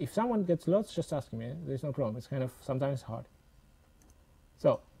first one. If someone gets lost, just ask me. There's no problem. It's kind of sometimes hard.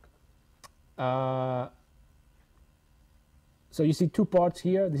 So, so you see 2 parts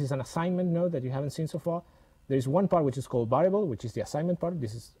here. This is an assignment node that you haven't seen so far. There is one part which is called variable, which is the assignment part.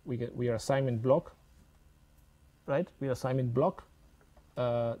 This is we are assignment block, right? We are assignment block.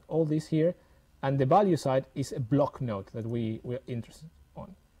 All this here, and the value side is a block node that we're interested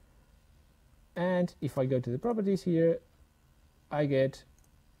on. And if I go to the properties here, I get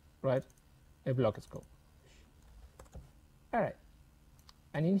a block scope. All right,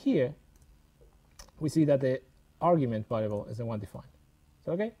 and in here we see that the argument variable is the one defined.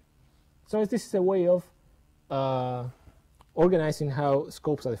 So, okay, so this is a way of organizing how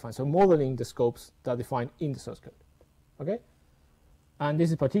scopes are defined. So modeling the scopes that are defined in the source code. Okay. And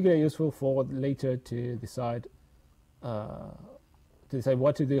this is particularly useful for later to decide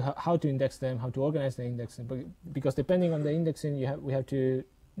what to do, how to index them, how to organize the indexing. Because depending on the indexing, we have to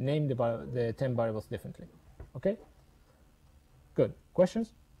name the 10 variables differently. Okay. Good.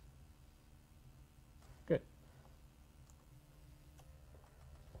 Questions? Good.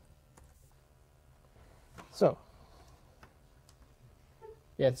 So,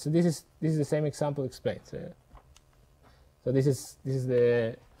 yeah. So this is the same example explained. So this is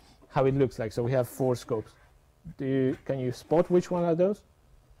the how it looks like. So we have 4 scopes. Can you spot which one are those?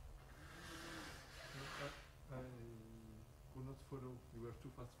 I could not follow. You were too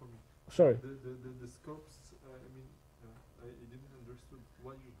fast for me. Sorry. The scopes. I didn't understand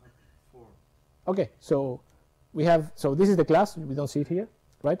why you have 4. Okay. So we have. So this is the class. We don't see it here,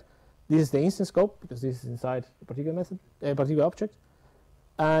 right? This is the instance scope because this is inside a particular method, a particular object,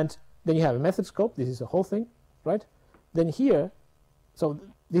 and then you have a method scope. This is the whole thing, right? Then here, so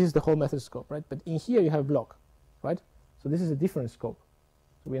this is the whole method scope, right? But in here you have a block, right? So this is a different scope.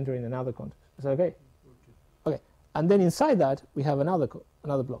 So we enter in another context. Is that okay? Okay. And then inside that we have another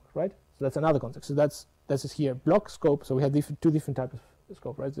block, right? So that's another context. So that's here block scope. So we have 2 different types of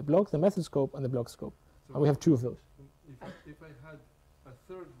scope, right? The block, the method scope, and the block scope. So and we have 2 of those. If I had a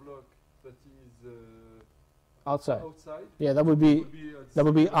third block that is outside, yeah, that would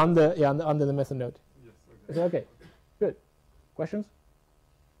be under the method node. Yes. Okay. Is that okay? Good. Questions?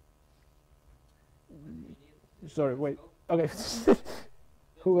 Sorry, wait. Okay.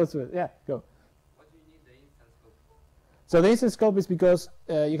 Who goes to it? Yeah, go. What do you need the instance scope for? So the instance scope is because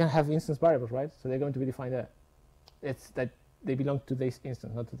you can have instance variables, right? So they're going to be defined there. It's that they belong to this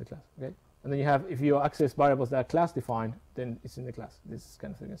instance, not to the class. Okay. And then you have, if you access variables that are class defined, then it's in the class. This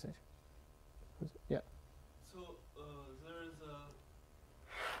kind of organization. Yeah. So there is a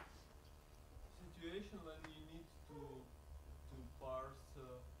situation when you need to parse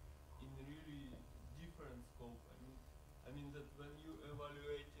in really different scope. I mean that when you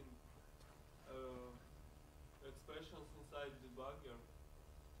evaluating expressions inside debugger,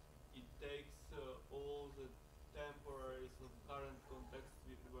 it takes all the temporaries of current context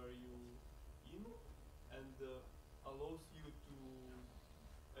where you in and allows you to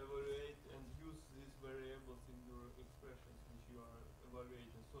evaluate and use these variables in your expressions which you are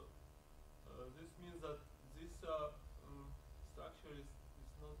evaluating. So this means that this structure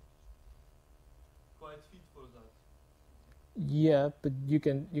is not quite fit for that. Yeah, but you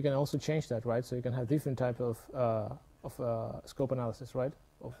can also change that, right? So you can have different type of scope analysis, right?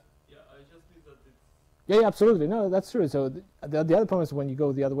 Yeah, I just need that it's. Yeah, absolutely. No, that's true. So the other problem is when you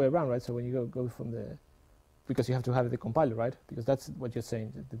go the other way around, right? So when you go from the, because you have to have the compiler, right? Because that's what you're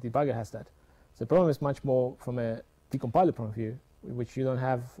saying. The debugger has that. So the problem is much more from a decompiler point of view, in which you don't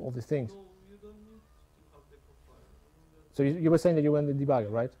have all these things. No, you don't need to have the compiler. So you were saying that you want the debugger,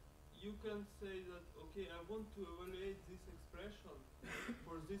 right? You can say that, okay, I want to evaluate this expression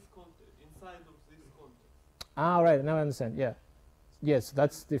for this context, inside of this context. Ah, right. Now I understand. Yeah. Yes,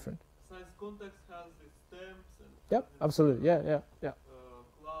 that's different. Size context has the stamps and. Yep, absolutely. Yeah.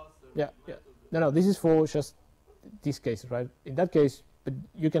 Class and Yeah. method. No, this is for just these cases, right? In that case, but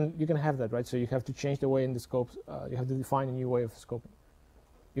you can have that, right? So you have to change the way in the scopes. You have to define a new way of scoping.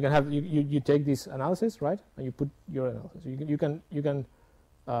 You can have you take this analysis, right, and you put your analysis. You can.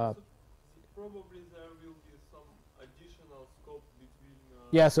 So probably there will be some additional scope between.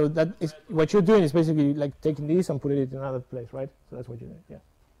 Yeah. So that is what you're doing is basically like taking this and putting it in another place, right? So that's what you're doing. Yeah.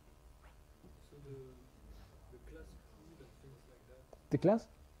 So the class pool and things like that. The class?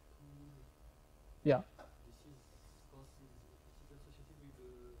 Yeah. This is associated with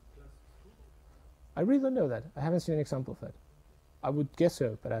the class scope? I really don't know that. I haven't seen an example of that. I would guess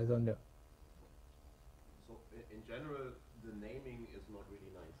so, but I don't know. So in general, the naming is not really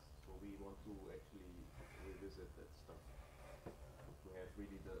nice. So we want to actually revisit that stuff. To have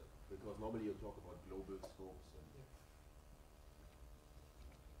really because normally you talk about global scopes. And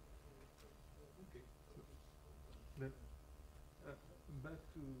Okay. Then, back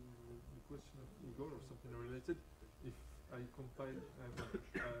to the question of Igor or something related. If I compile,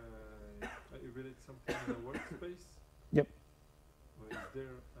 I relate something in a workspace. Yep. Is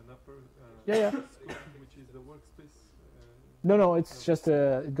there an upper scope which is the workspace? No, it's just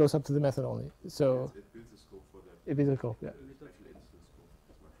it goes up to the method only. So it builds a scope for that. it builds a scope, yeah. Special instance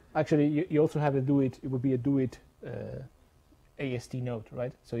scope. Actually, you also have a do it. It would be a do it AST node,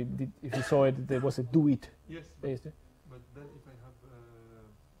 right? So if you saw it, there was a do it Yes, AST. but then if I have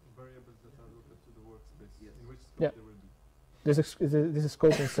variables that are local to the workspace, Yes. in which scope Yeah. they will be? There's a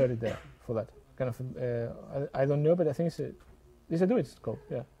scope inserted there for that kind of. I don't know, but I think it's a do it scope.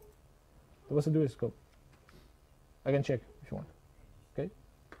 Yeah, there was a do it scope. I can check if you want. Okay.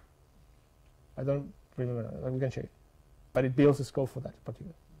 I don't remember. We can check, but it builds a scope for that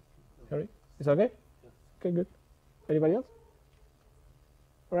particular. Sorry, is that okay? Okay, good. Anybody else?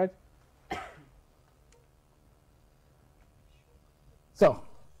 All right. So,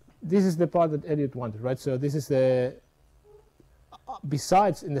 this is the part that Elliot wanted, right? So this is the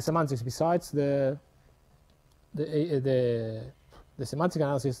besides in the semantics, besides the semantic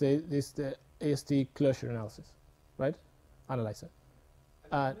analysis, this the AST closure analysis, right? Analyzer.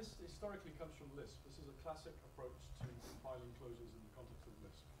 And this historically comes from Lisp. This is a classic approach to compiling closures in the context of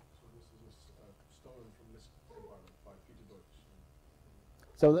Lisp. So this is stolen from Lisp environment by Peter Deutsch.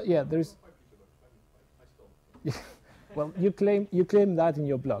 So yeah, there is. Not by Peter Deutsch, I stole it. Well, you claim that in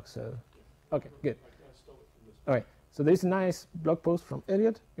your blog, so okay, good. I stole it from Lisp. All right. So there is a nice blog post from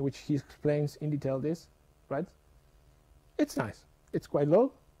Elliot in which he explains in detail this, right? It's nice. It's quite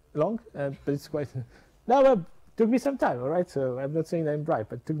long, but it's quite. Now, it took me some time. All right. So I'm not saying that I'm right,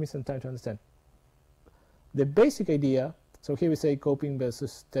 but it took me some time to understand. The basic idea. So here we say coping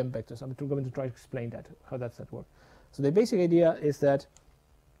versus temp vectors. I'm going to try to explain that. How does that work? So the basic idea is that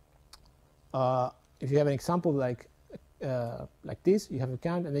if you have an example like this, you have a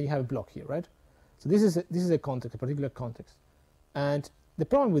count, and then you have a block here, right? So this is a context, a particular context, and the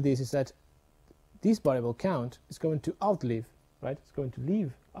problem with this is that this variable count is going to outlive, right? It's going to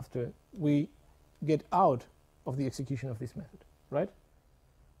leave after we get out of the execution of this method, right?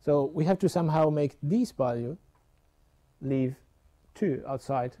 So we have to somehow make this value leave too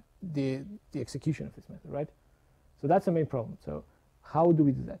outside the execution of this method, right? So that's the main problem. So how do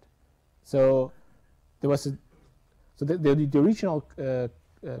we do that? So there was the original. And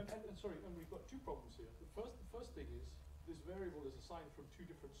sorry, and we've got two problems here. The first thing is this variable is assigned from two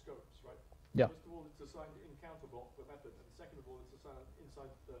different scopes, right? Yeah. First of all, it's assigned in counter block, the method, and second of all, it's assigned inside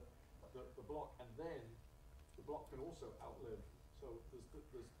the block, and then the block can also outlive. So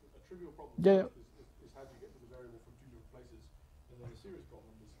there's a trivial problem Yeah. is how do you get to the variable from two different places, and then the serious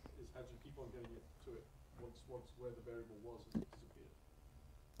problem is how do you keep on getting it to it once where the variable was has disappeared.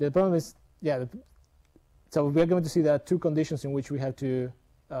 The problem is, yeah. So we are going to see there are two conditions in which we have to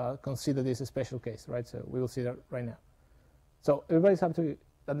consider this a special case, right? So we will see that right now. So everybody's have to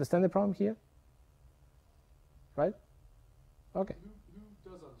understand the problem here, right? Okay. Who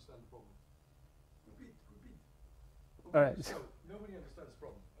does understand the problem? Repeat. All right. So nobody understands the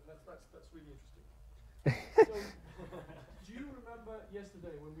problem, and that's really interesting. So do you remember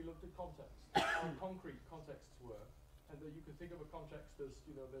yesterday when we looked at context, how concrete contexts were, and that you can think of a context as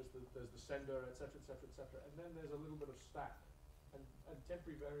there's the sender, etc., and then there's a little bit of stack, and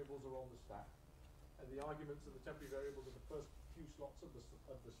temporary variables are on the stack, and the arguments of the temporary variables are the first few slots of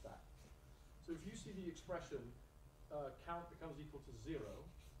the stack. So if you see the expression count becomes equal to 0,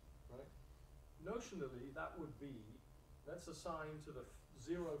 right? Notionally, that would be that's assigned to the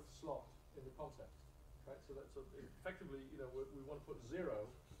 0th slot in the context, right? So that's effectively, we want to put 0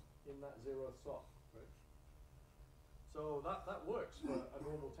 in that 0th slot, right? So that works for a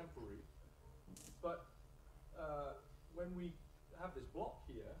normal temporary, but when we have this block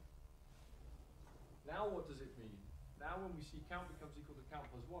here, now what does it mean? Now when we see count becomes equal to count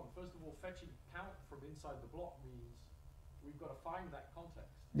plus 1, first of all, fetching count from inside the block means we've got to find that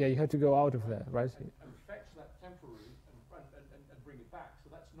context. Yeah, you have to go out of there, right? And fetch that temporary and bring it back. So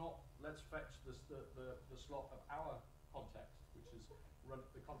that's not let's fetch the slot of our context, which is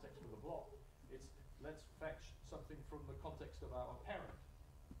the context of the block. It's let's fetch something from the context of our parent,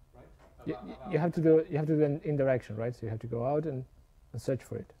 right? You have to do an indirection, right? So you have to go out and search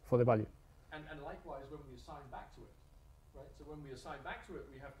for it, for the value. And like when we assign back to it, right? So when we assign back to it,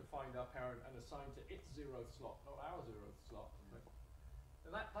 we have to find our parent and assign to its 0th slot, not our 0th slot. Right?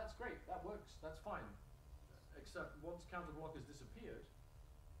 And that's great. That works. That's fine. Except once counter block has disappeared,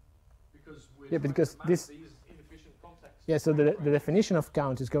 because we're trying to map these inefficient contexts. Yeah. So the definition of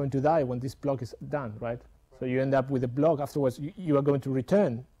count is going to die when this block is done, right? So you end up with a block afterwards. You are going to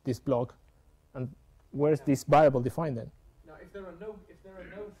return this block, and where's this variable defined then? Now, if there are no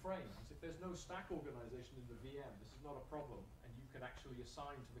frames, if there's no stack organization in the VM, this is not a problem, and you can actually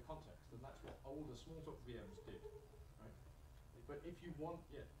assign to the context, and that's what older Smalltalk VMs did, right? But if you want,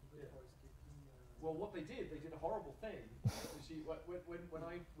 well, what they did a horrible thing. You see, when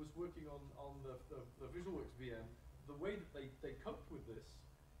I was working on the VisualWorks VM, the way that they coped with this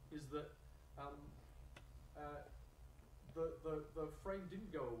is that the frame didn't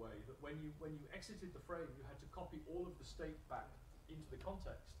go away. That when you exited the frame, you had to copy all of the state back into the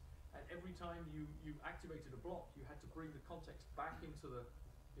context, and every time you activated a block, you had to bring the context back into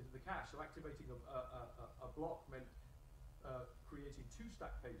the cache. So activating a block meant creating 2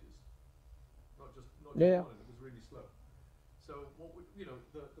 stack pages, not just one. It was really slow. So what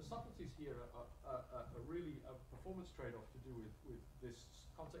the subtleties here are really a performance trade-off to do with this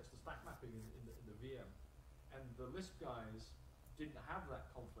context to stack mapping in the VM. And the Lisp guys didn't have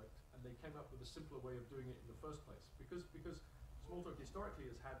that conflict, and they came up with a simpler way of doing it in the first place. Because Smalltalk historically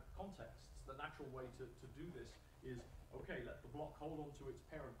has had contexts, the natural way to do this is, okay, let the block hold on to its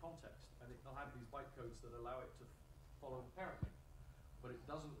parent context, and it'll have these bytecodes that allow it to follow the parent link. But it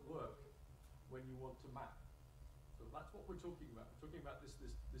doesn't work when you want to map. So that's what we're talking about. We're talking about this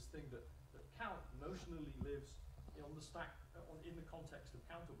thing that count notionally lives on the stack, in the context of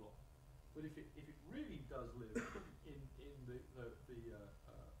counter block. But if it really does live in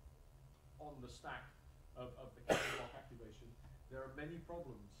on the stack of the counter block activation, there are many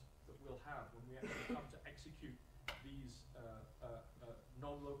problems that we'll have when we actually come to execute these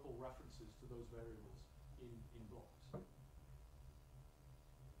non-local references to those variables in blocks.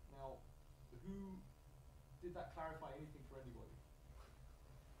 Now, did that clarify anything for anybody?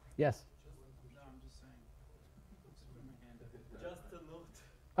 Yes. No, I'm just saying. Just put my hand up. Just a note.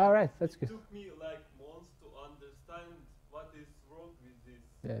 All right, that's good. It took me like months to understand what is wrong with this.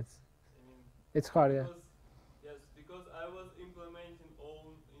 Yeah, I mean, it's hard, yeah. Yes, because I was implementing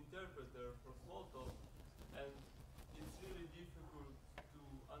own interpreter for Smalltalk, and it's really difficult to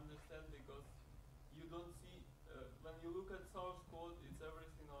understand because you don't see when you look at source code, it's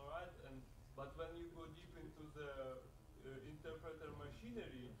everything alright, but when you go deep into the interpreter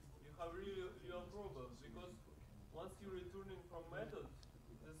machinery, you have real problems because once you're returning from methods,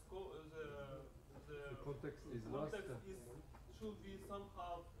 the context is should be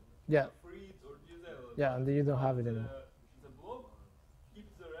somehow freed or disabled. Yeah, and then you don't have it anymore. The block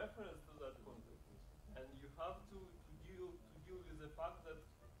keeps the reference to that context, and you have to deal with the fact that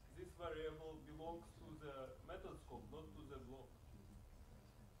this variable belongs to the method scope, not to the block.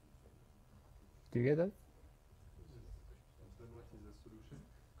 Do you get that? Then what is the solution?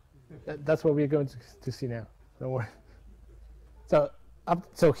 That's what we're going to see now. Don't worry.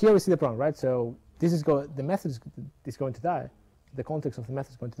 So here we see the problem, right? So this is the method is going to die. The context of the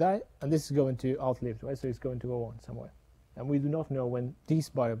method is going to die, and this is going to outlive, right? So it's going to go on somewhere, and we do not know when this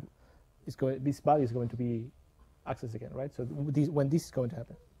value is going to be accessed again, right? So when this is going to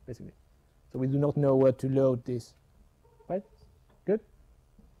happen, basically. So we do not know where to load this, right? Good.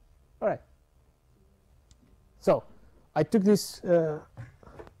 All right. So I took this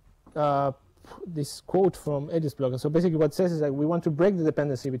this quote from Edith's blog. And so basically what it says is that we want to break the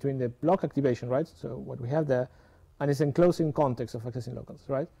dependency between the block activation, right? So what we have there, and its enclosing context of accessing locals,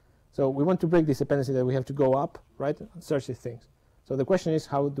 right? So we want to break this dependency that we have to go up, right, and search these things. So the question is,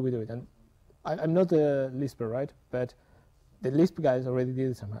 how do we do it? And I'm not a Lisper, right? But the Lisp guys already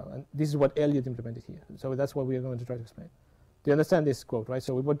did it somehow. And this is what Elliot implemented here. So that's what we are going to try to explain. Do you understand this quote, right?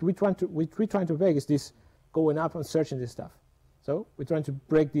 So what we're trying to break is this going up and searching this stuff. So we're trying to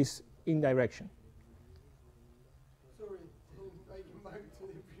break this indirection. Sorry, I come back to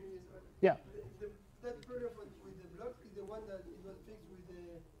the previous one. Yeah. That problem with the block is the one that it was fixed with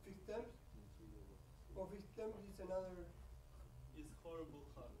the fixed temps, or fixed temp is another. It's horrible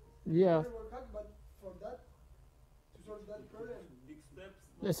hack. Yeah. Horrible hack, but for that, to solve that problem. Big steps.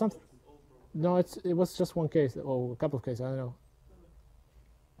 It's not. No, it was just one case or a couple of cases. I don't know.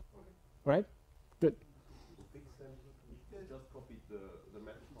 Okay. Right? Good. Fix them. Just copied the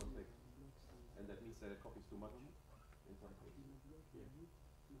method context, and that means that it copies too much in some cases.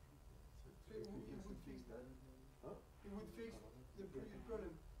 So it would fix that. Huh? It would fix the previous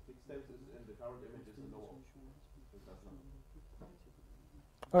problem. Fix stems and the current image is a no option. It does not.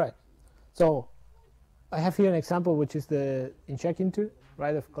 All right. So I have here an example which is the in check into,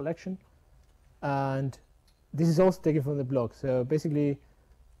 right, of collection. And this is also taken from the blog. So basically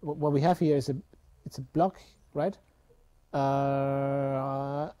what we have here is it's a block, right?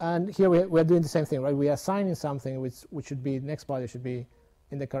 And here we're doing the same thing, right? We are assigning something which should be, next value should be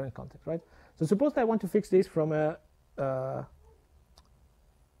in the current context, right? So suppose I want to fix this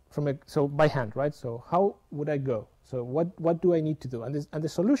so by hand, right? So how would I go? So what do I need to do? And the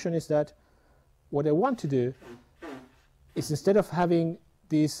solution is that what I want to do is, instead of having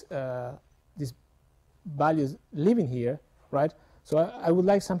these values living here, right? So I would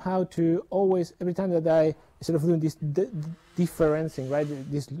like somehow to always, every time that I, instead of doing this differencing, right,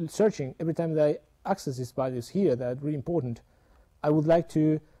 this searching, every time that I access these values here that are really important, I would like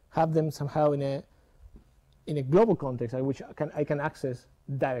to have them somehow in a global context, which I can access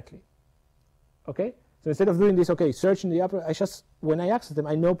directly. Okay? So instead of doing this, okay, search in the upper, when I access them,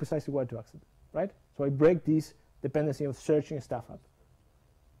 I know precisely where to access them, right? So I break this dependency of searching stuff up.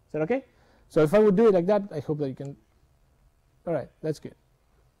 Is that okay? So if I would do it like that, I hope that you can. All right, that's good.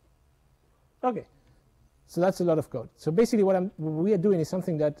 Okay, so that's a lot of code. So basically what we are doing is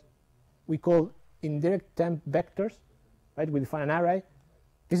something that we call indirect temp vectors, right? We define an array.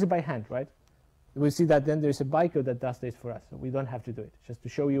 This is by hand, right? We see that then there's a bytecode that does this for us, so we don't have to do it, just to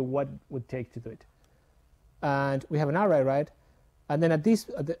show you what it would take to do it. And we have an array, right? And then at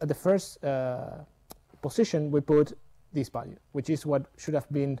the first position, we put this value, which is what should have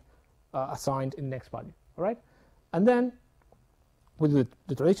been assigned in the next value, all right? And then we do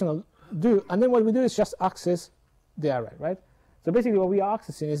the traditional do, and then what we do is just access the array, right? So basically what we are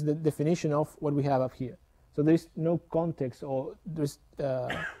accessing is the definition of what we have up here. So there is no context, or there's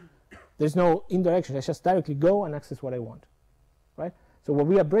no indirection. I just directly go and access what I want, right? So what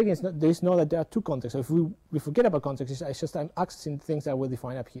we are breaking is there is no that there are two contexts. So if we forget about context, it's just I'm accessing things that I will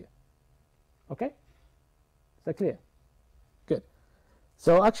define up here. Okay? Is that clear? Good.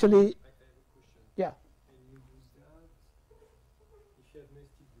 So actually, I have a question. yeah. Can you use that if you have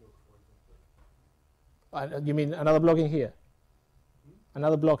nested block, for example? You mean another block in here?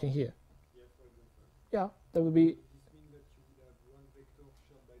 Another block in here? Yeah, for example. Yeah, that would be. Does this mean that you would have one vector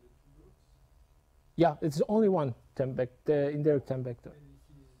shared by the two blocks? Yeah, it's only one temp vector, the indirect temp vector. And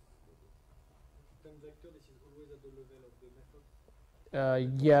this is temp vector. This is always at the level of the method.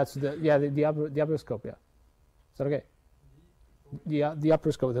 Yeah, it's the upper scope. Yeah. Is that okay? The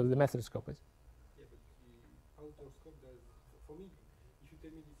upper scope, the method scope is. Yeah, but the outer scope does. For me, if you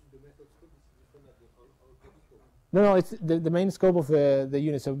tell me this is the method scope, this is different at the outer scope. No, it's the main scope of the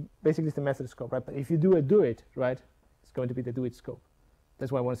unit. So basically, it's the method scope, right? But if you do it, right, it's going to be the do it scope.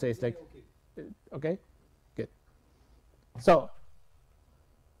 That's why I want to say it's like. Okay. Okay, good. So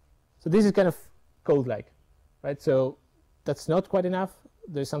this is kind of code-like, right? So that's not quite enough.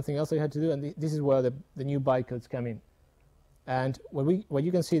 There's something else I had to do, and this is where the new bytecodes come in. And what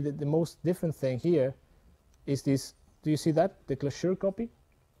you can see, that the most different thing here is this. Do you see that? The closure copy,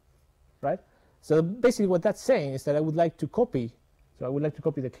 right? So basically what that's saying is that I would like to copy. So I would like to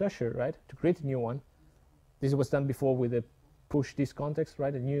copy the closure, right, to create a new one. This was done before with the push this context,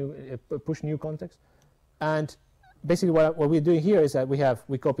 right, push new context. And basically what we're doing here is that we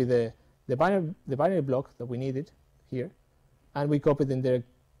copy the binary block that we needed here, and we copy the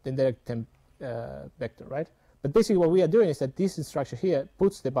indirect temp vector, right? But basically what we are doing is that this instruction here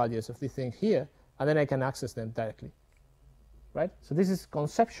puts the values of the thing here, and then I can access them directly, right? So this is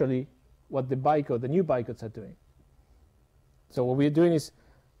conceptually what the new bytecodes are doing. So what we are doing is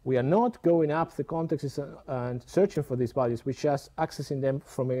we are not going up the context and searching for these values. We're just accessing them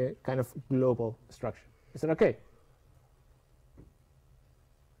from a kind of global structure. Is that okay?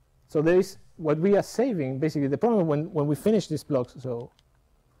 So there is what we are saving. Basically, the problem when we finish these blocks. So.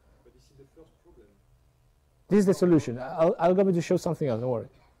 But this is the first problem. This is the solution. I'll go to show something else. Don't worry.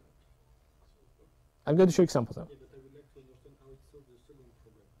 I'm going to show examples now. Yeah, but I would like to understand how it solves the second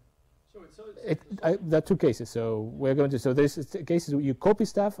problem. There are two cases. So we're going to. So there's cases where you copy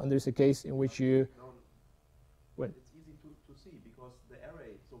stuff, and there's a case in which you. No, it's easy to see because the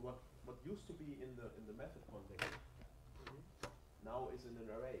array. So what used to be in the method context now is in an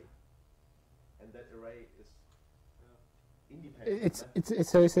array, and that array is independent.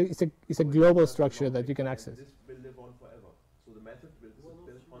 It's a global structure that you can access. This will live on forever. So the method will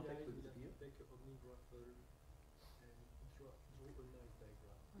context will disappear.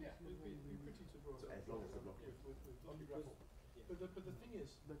 Yeah, it'd be pretty to draw. So as long as the block is. But the thing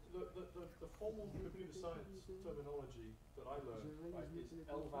is, the formal computer science terminology that I learned, right, is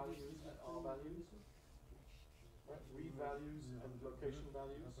L values and R values, right? Read values and location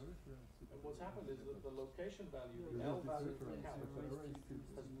values. And what's happened is that the location value, the L value of the character,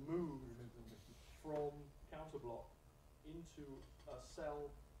 has moved from counter block into a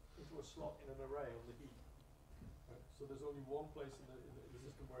cell, into a slot in an array on the heap. Right? So there's only one place in the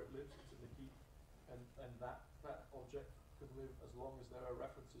system where it lives, it's in the heap, and that object could live as long as there are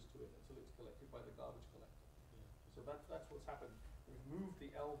references to it until it's collected by the garbage collector. Yeah. So that's what's happened. We've moved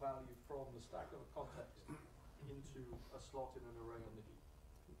the L value from the stack of context into a slot in an array on the heap.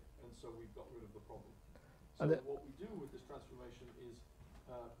 And so we've got rid of the problem. So what we do with this transformation is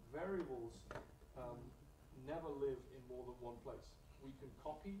variables never live in more than one place. We can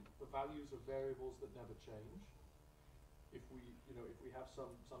copy the values of variables that never change. If we have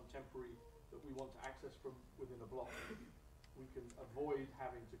some temporary that we want to access from within a block, we can avoid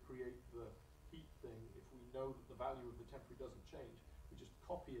having to create the heap thing. If we know that the value of the temporary doesn't change, we just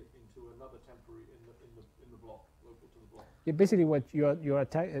copy it into another temporary in the block, local to the block. Yeah, basically, what you're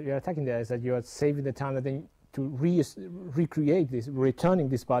attacking there is that you are saving the time that they to recreate this, returning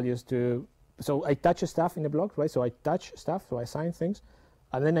these values to. So I touch stuff in the block, right? So I touch stuff, so I assign things,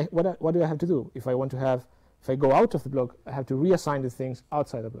 and then what do I have to do if I want to have? If I go out of the block, I have to reassign the things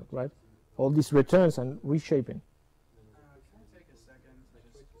outside the block, right? All these returns and reshaping. Can I take a second to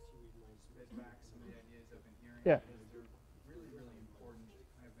just spit back some of the ideas I've been hearing? Yeah. Because they're really, really important.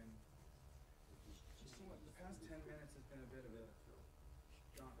 I've been just the past 10 minutes has been a bit of a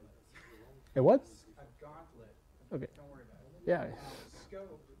gauntlet. A what? A gauntlet. Okay. Don't worry about it. Yeah.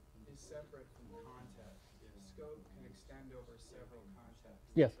 Scope is separate from context. Scope can extend over several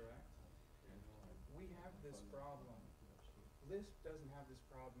contexts. Yes. Correct? We have this problem. Lisp doesn't have this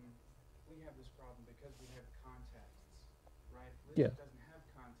problem. We have this problem because we have contexts, right? Lisp doesn't have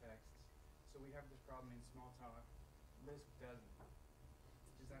contexts, so we have this problem in Smalltalk. Lisp doesn't.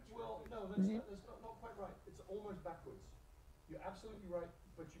 Is that true? Well, no, that's not quite right. It's almost backwards. You're absolutely right,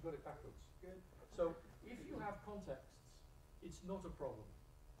 but you got it backwards. Good. So if you have contexts, it's not a problem,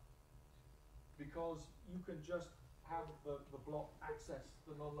 because you can just have the block access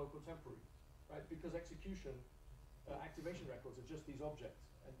the non-local temporary, right? Because execution, activation records are just these objects,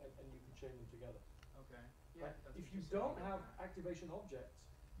 and you can chain them together. Okay. Yeah. Right? If you don't have activation objects,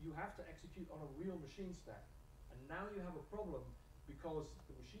 you have to execute on a real machine stack, and now you have a problem because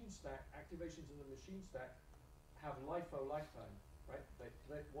the machine stack, activations in the machine stack have LIFO lifetime, right?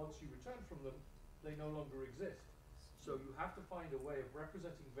 They once you return from them, they no longer exist. So you have to find a way of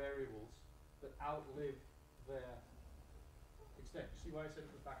representing variables that outlive their extent. You see why I said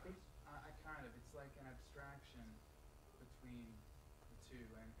it was backwards? I kind of. It's like an abstraction between the two,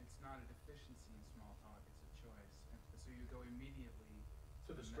 and it's not a deficiency in Smalltalk. It's a choice. And so you go immediately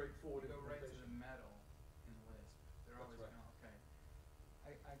to the straightforward. You go right to the metal in Lisp. They're always right. Okay.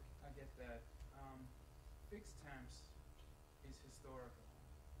 I get that. Fixed temps is historical.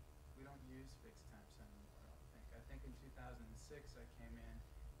 We don't use fixed temps anymore. I think in 2006 I came in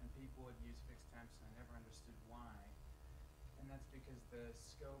and people would use fixed temps, and I never understood why. And that's because the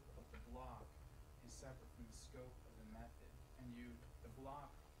scope of the block is separate from the scope of the method. And the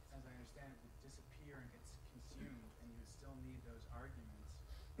block, as I understand it, would disappear and gets consumed, and you would still need those arguments.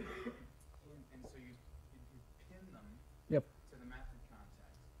 And so you pin them to the method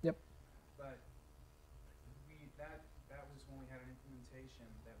context. Yep. But that was when we had an implementation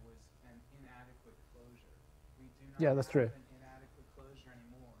that was an inadequate closure. We do not that's have true. an inadequate closure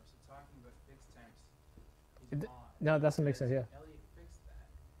anymore. So talking about fixed temps is odd. No, it doesn't make sense, yeah. Elliot fixed that.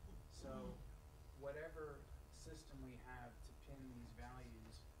 So whatever system we have to pin these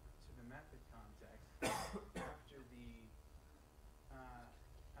values to the method context, after the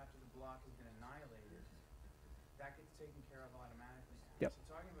block has been annihilated, that gets taken care of automatically now. Yep. So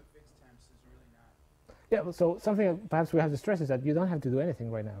talking about fixed temps is really not. Yeah, so something that perhaps we have to stress is that you don't have to do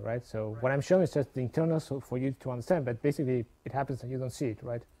anything right now, right? So what I'm showing is just the internals for you to understand, but basically it happens and you don't see it,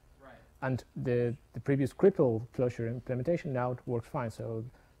 right? Right. And the previous cripple closure implementation, now it works fine. So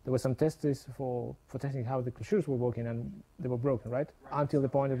there were some tests for testing how the closures were working, and they were broken, right? Until the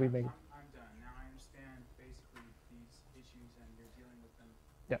point that we make. I'm done. Now I understand basically these issues, and you're dealing with them.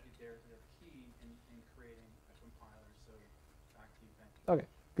 Yeah. They're key in creating a compiler. So back to you, thank you. Okay,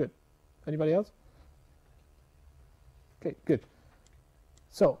 good. Anybody else? Okay, good.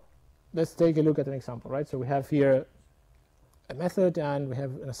 So let's take a look at an example, right? So we have here a method, and we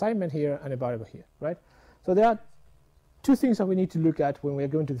have an assignment here and a variable here, right? So there are two things that we need to look at when we are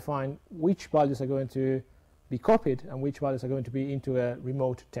going to define which values are going to be copied and which values are going to be into a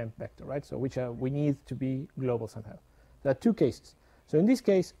remote temp vector, right? So which we need to be global somehow. There are two cases. So in this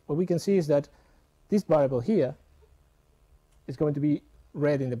case, what we can see is that this variable here is going to be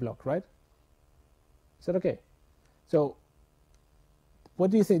read in the block, right? Is that okay? So what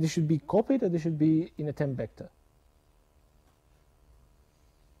do you think? They should be copied or they should be in a temp vector?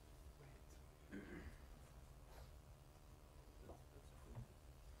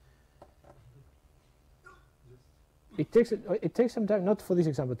 it takes some time, not for this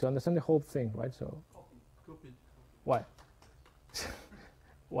example, to understand the whole thing, right? So Copy. why?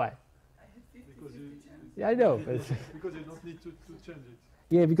 Why? I had 50, Because 50 you, chance. Yeah, I know. because you don't need to change it.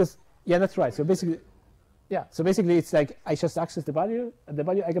 Yeah, because that's right. So basically, it's like I just access the value, and the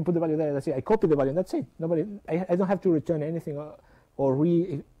value I can put the value there. That's it. I copy the value, and that's it. I don't have to return anything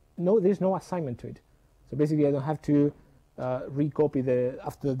there's no assignment to it. So basically, I don't have to recopy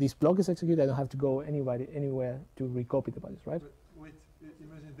after this block is executed. I don't have to go anywhere to recopy the values, right? Wait,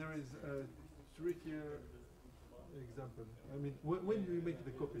 imagine there is a trickier example. I mean, when do you make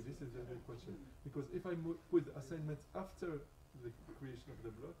the copy? This is the question. Because if I put the assignment after the creation of the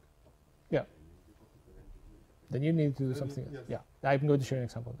block, yeah, then you need to do something else. yes. Yeah, I'm going to show you an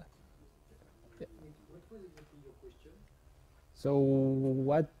example of that. Yeah. What was exactly your question? So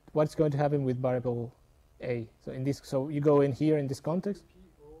what's going to happen with variable a? So you go in here in this context,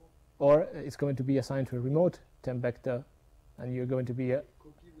 or it's going to be assigned to a remote temp vector, and you're going to be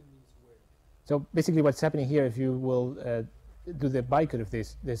Copy means where? so basically what's happening here, if you will do the bytecode of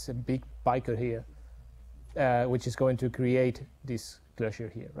this, there's a big bytecode here, which is going to create this closure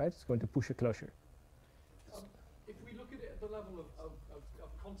here, right? It's going to push a closure. if we look at it at the level of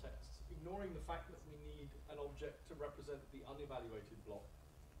context, ignoring the fact that we need an object to represent the unevaluated block,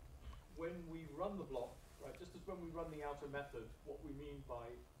 when we run the block, right, just as when we run the outer method, what we mean by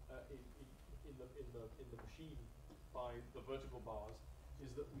in the machine by the vertical bars is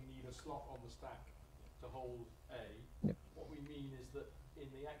that we need a slot on the stack to hold A. Yep. What we mean is that in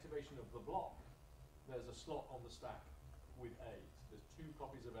the activation of the block, there's a slot on the stack with A. So there's two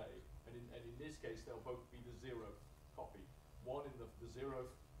copies of A, and in this case they'll both be the 0 copy. One in the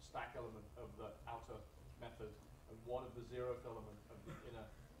 0th stack element of the outer method, and one of the 0th element of the inner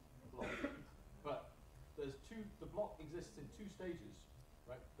block. But the block exists in two stages,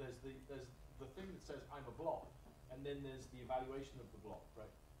 right? There's the thing that says I'm a block, and then there's the evaluation of the block, right?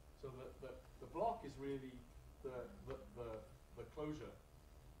 So the block is really the closure,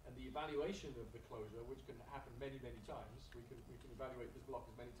 and the evaluation of the closure, which can happen many times. We can evaluate this block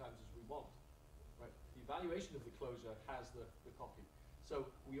as many times as we want, right? The evaluation of the closure has the copy. So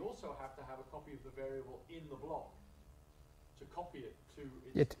we also have to have a copy of the variable in the block to copy it to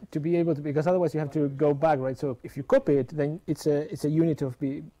its... Yeah, to be able to, because otherwise you have to go back, right? So if you copy it, then it's a unit of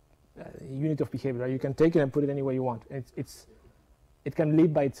behavior, right? You can take it and put it anywhere you want. It can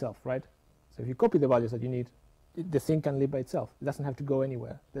live by itself, right? So if you copy the values that you need, the thing can live by itself. It doesn't have to go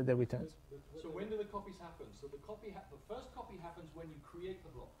anywhere. The returns. So when do the copies happen? So the first copy happens when you create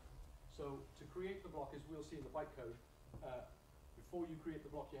the block. So to create the block, as we'll see in the bytecode, before you create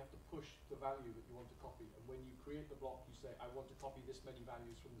the block, you have to push the value that you want to copy. And when you create the block, you say, I want to copy this many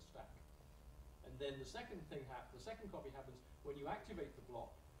values from the stack. And then the second copy happens when you activate the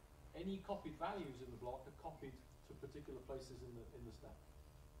block. Any copied values in the block are copied to particular places in the stack.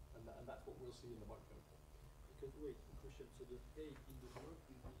 And that's what we'll see in the bytecode. Because wait, question. So the A in the block will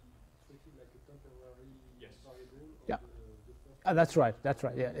be treated like a temporary variable of Yeah. the first. That's right. That's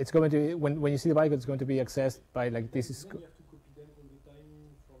right. Yeah, it's going to when you see the bytecode, it's going to be accessed by like this is. Then you have to copy them all the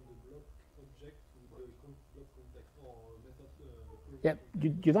time from the block object to the block context or method. Yeah,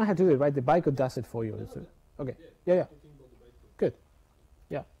 you don't have to do it, right? The bytecode does it for you. Okay. Yeah. Talking about the bytecode. Good.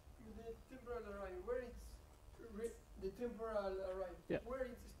 Yeah. The temporal array, where it's the temporal array, Yeah. where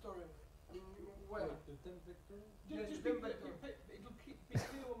it's stored, in where? Wait, the temp vector. Just it'll be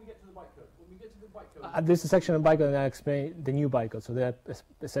clear when we get to the bytecode. When we get to the bytecode. There's a section of bytecode and I explain the new bytecode. So there are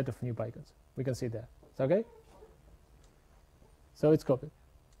a set of new bytecodes. We can see there. Is that okay? So it's copied.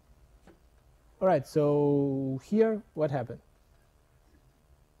 All right. So here, what happened?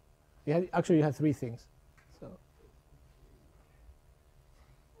 You had three things. So.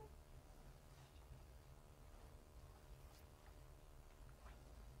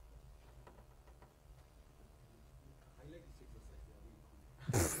 I like this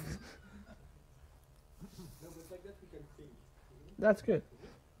exercise. No, but like that we can think. That's good.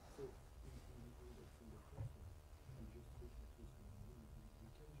 So in the index in the first one, we just refer to we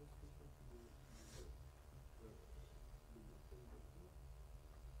can just refer to the temp vector.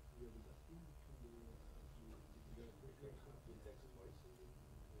 We have a between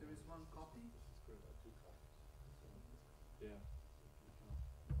There is one copy Yeah.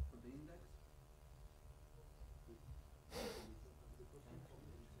 for the index.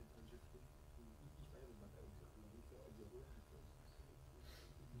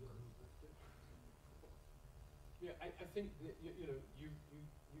 Yeah, I think that, you know you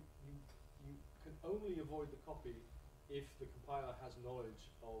can only avoid the copy if the compiler has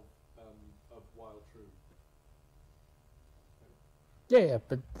knowledge of while true. Yeah,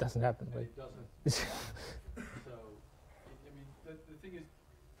 but it doesn't happen, And right? it doesn't. So the thing is,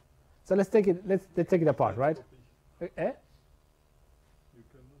 So let's take it. Let's take it apart, right? copy. Eh? You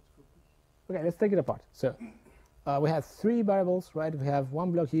cannot copy. Okay, let's take it apart. So we have 3 variables, right? We have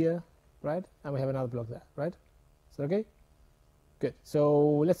one block here, right? And we have another block there, right? Is that okay? Good.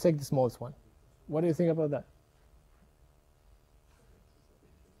 So let's take the smallest one. What do you think about that?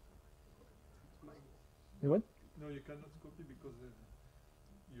 You what? No, you cannot copy because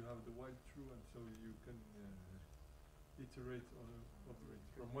you have the while true, and so you can iterate or operate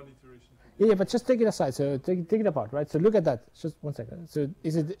from one iteration to the Yeah, but just take it aside. So take it apart, right? So look at that. Just 1 second. So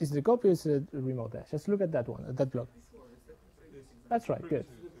is it the copy or is it a remote there? Just look at that one, at that block. That's right. Good.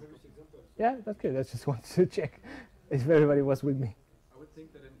 Yeah, that's good. I just wanted to check if everybody was with me. I would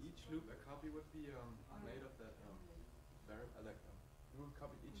think that in each loop a copy would be made of that you would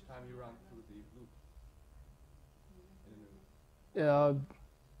copy each time you run through the loop.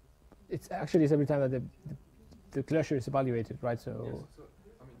 It's actually every time that the closure is evaluated, right? So, Yes, so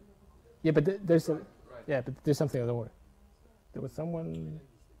I mean, yeah, but there's a, right. yeah, but there's something. Don't worry. There was someone.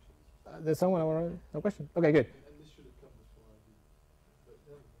 There's someone. No question. Okay, good. and this should have come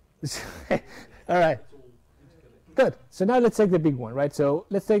before I did. All right. It's all interconnected. Good. So now let's take the big one, right? So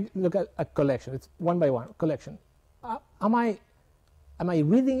let's look at a collection. It's one by one collection. Am I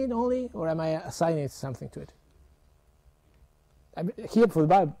reading it only, or am I assigning something to it? Here for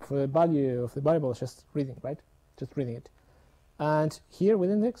the value of the variable, it's just reading, right? Just reading it. And here with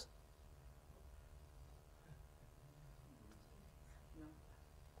index,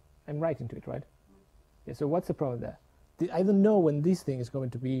 I'm writing to it, right? Yeah. So what's the problem there? I don't know when this thing is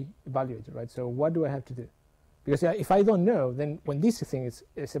going to be evaluated, right? So what do I have to do? Because if I don't know, then when this thing is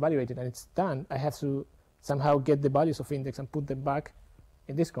evaluated and it's done, I have to somehow get the values of index and put them back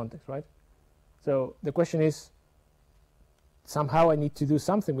in this context, right? So the question is, somehow I need to do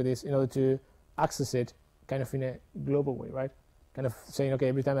something with this in order to access it kind of in a global way, right? Kind of saying, okay,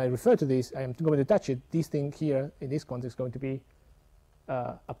 every time I refer to this, I am going to touch it. This thing here in this context is going to be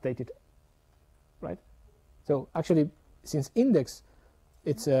updated, right? So actually, since index,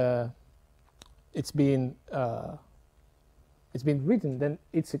 it's been written, then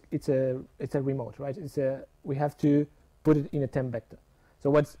it's a remote, right? We have to put it in a temp vector. So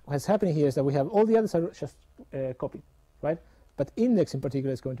what's happening here is that we have all the others are just copied, right? But index in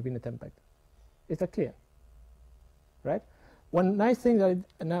particular is going to be in a temp vector. Is that clear? Right? One nice thing that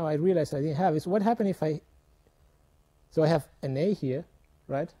now I realize I didn't have is what happened if I have an A here,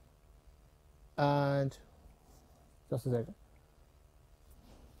 right? And just a second.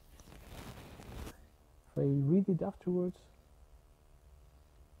 If I read it afterwards.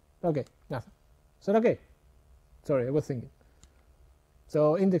 Okay, nothing. Is that okay? Sorry, I was thinking.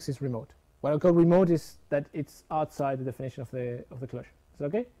 So index is remote. What I call remote is that it's outside the definition of the closure. Is that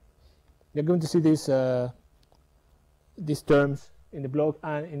okay? You're going to see these terms in the block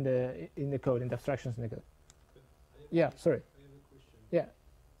and in the code, in the abstractions in the code. Yeah, sorry. I have a question. Yeah.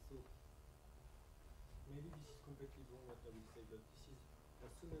 So maybe this is completely wrong what I will say, but this is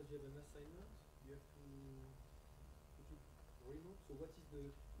as soon as you have an assignment, you have to put it remote. So what is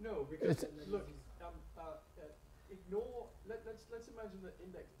the No, because It's- look, ignore. Let's imagine that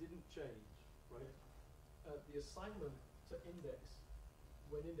index didn't change, right? The assignment to index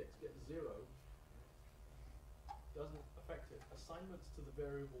when index gets 0 doesn't affect it. Assignments to the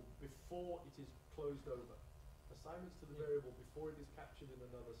variable before it is closed over, assignments to the variable before it is captured in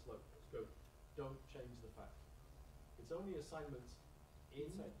another scope don't change the fact. It's only assignments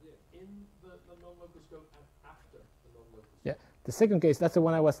inside in the non-local scope and after the non-local scope. Yeah. The second case, that's the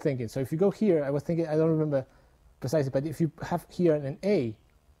one I was thinking. So if you go here, I was thinking, I don't remember precisely, but if you have here an A,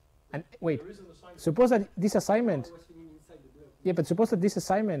 and wait, There is an assignment. suppose that this assignment, I was thinking inside the block. yeah, but suppose that this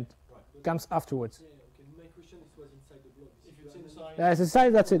assignment Right. comes afterwards. Yeah, okay. My question is was inside the block. If it's inside, Yeah, it's inside,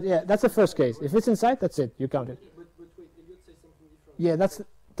 that's it. Yeah, that's the first case. If it's inside, that's it. You count it. But wait, Elliot says something different. Yeah,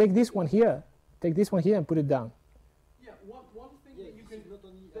 take this one here. Take this one here and put it down. yeah, one thing Yeah, that you this can. is not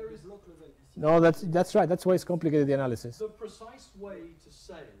only there at the is- block level. This is No, that's right. That's why it's complicated, the analysis. The precise way to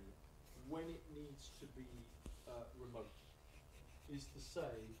say when it needs to be remote is to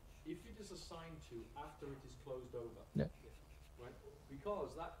say if it is assigned to after it is closed over. Yeah. Right?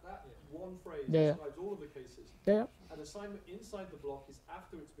 Because that one phrase Yeah, yeah. describes all of the cases. Yeah, yeah. An assignment inside the block is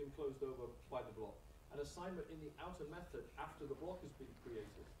after it's been closed over by the block. An assignment in the outer method after the block has been created.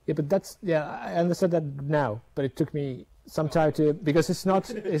 Yeah, but I understood that now, but it took me some time to, because it's not,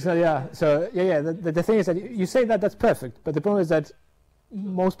 yeah. So yeah. The thing is that you say that's perfect, but the problem is that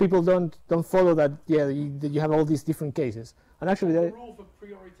most people don't follow that. Yeah, you have all these different cases, and actually, The rule for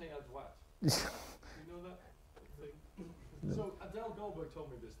priorité adroit. You know that thing? So Adele Goldberg told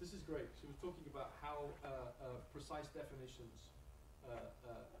me this. This is great. She was talking about how precise definitions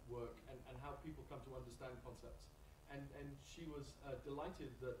work and how people come to understand concepts. And she was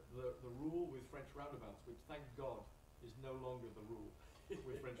delighted that the rule with French roundabouts, which thank God is no longer the rule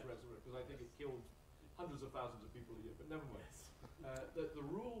with French roundabouts, because I think it killed hundreds of thousands of people a year, but never mind. The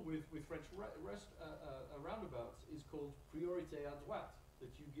rule with French roundabouts is called priorité à droite,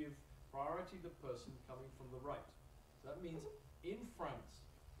 that you give priority to the person coming from the right. So that means in France,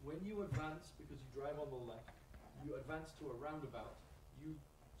 when you advance, because you drive on the left, you advance to a roundabout, you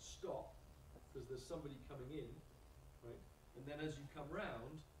stop, because there's somebody coming in, right? And then as you come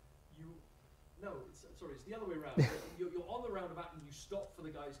round, it's the other way around. You're on the roundabout and you stop for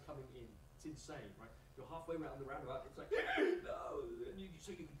the guys coming in. It's insane, right? You're halfway around the roundabout, it's like, no! And so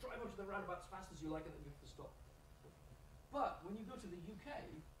you can drive onto the roundabout as fast as you like and then you have to stop. But when you go to the UK,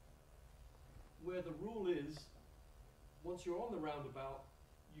 where the rule is, once you're on the roundabout,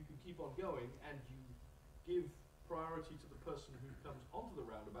 you can keep on going and you give priority to the person who comes onto the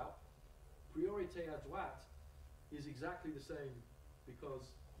roundabout. Priorité à droite is exactly the same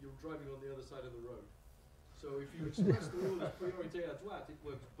because you're driving on the other side of the road. So if you express the rule as priorité à droite, it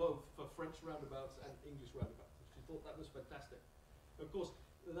works both for French roundabouts and English roundabouts. She thought that was fantastic. Of course,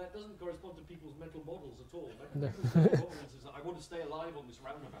 that doesn't correspond to people's mental models at all. People's mental models is, I want to stay alive on this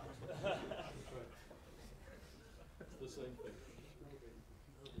roundabout. Right. It's the same thing.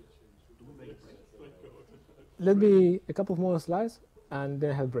 Let me a couple of more slides and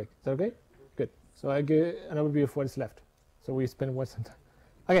then have a break. Is that okay? Good. So I give an overview of what is left. So we spend more time.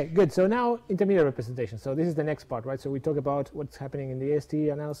 Okay, good. So now intermediate representation. So this is the next part, right? So we talk about what's happening in the AST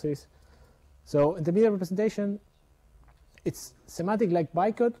analysis. So intermediate representation, it's semantic like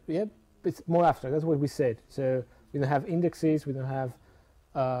bytecode, yeah, but it's more abstract. That's what we said. So we don't have indexes. We don't have.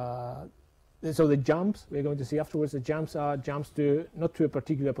 So the jumps we're going to see afterwards. The jumps are jumps to not to a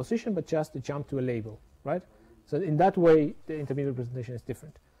particular position, but just a jump to a label, right? So in that way, the intermediate representation is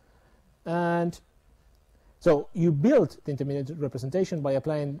different. And so you build the intermediate representation by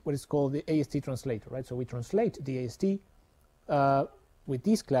applying what is called the AST translator, right? So we translate the AST with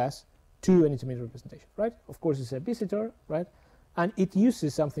this class to an intermediate representation, right? Of course, it's a visitor, right? And it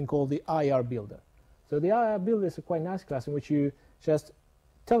uses something called the IR builder. So the IR builder is a quite nice class in which you just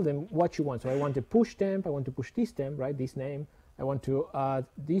tell them what you want. So I want to push temp, I want to push this temp, right? This name. I want to add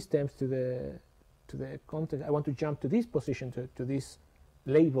these temps to the context. I want to jump to this position, to this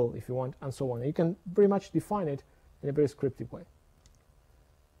label if you want, and so on. And you can pretty much define it in a very scripted way.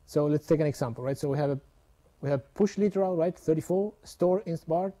 So let's take an example, right? So we have push literal, right? 34 store inst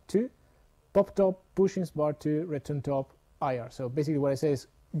bar to pop top push inst bar to return top IR. So basically what I say is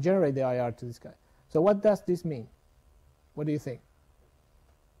generate the IR to this guy. So what does this mean? What do you think?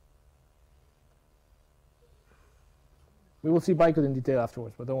 We will see bytecode in detail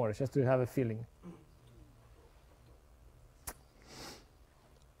afterwards, but don't worry, just to have a feeling.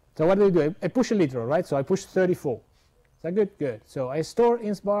 So what do? I push a literal, right? So I push 34. Is that good? Good. So I store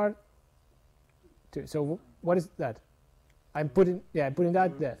inst bar. So what is that? I'm putting that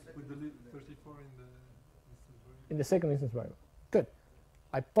there. With the 34 in the second instance variable. Good.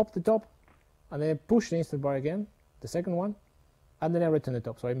 I pop the top, and then I push the instance bar again, the second one, and then I return the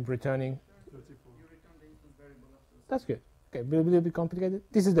top. So I'm returning 34. You return the instance variable after the That's good. Okay, a little bit complicated.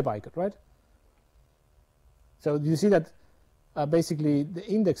 This is the bytecode, right? So you see that basically the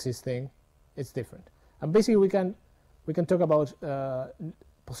indexes thing is different. And basically we can talk about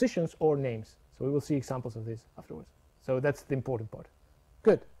positions or names. So we will see examples of this afterwards. So that's the important part.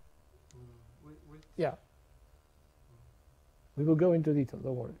 Good. Wait. Yeah. We will go into detail.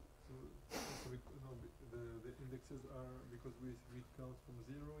 Don't worry. So the indexes are because we count from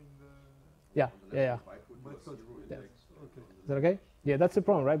 0 in the. Yeah. Okay. Is that okay? Yeah, that's the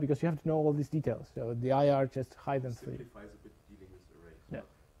problem, right? Because you have to know all these details. So the IR just hide them for you. Simplifies a bit dealing with arrays. Yeah.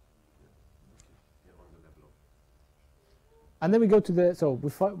 On the level of. And then we go to the, so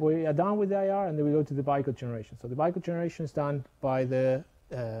we are done with the IR, and then we go to the bytecode generation. So the bytecode generation is done by the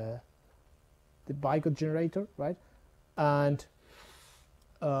bytecode generator, right? And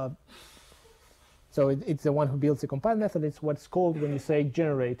so it's the one who builds the compile method. It's what's called when you say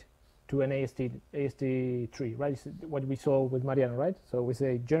generate to an AST tree, right? It's what we saw with Mariano, right? So we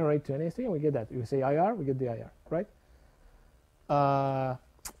say generate to an AST, and we get that. We say IR, we get the IR, right?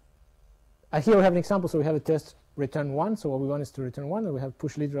 Here we have an example. So we have a test return 1. So what we want is to return 1, and we have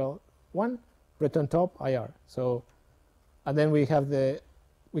push literal 1, return top IR. So, and then we have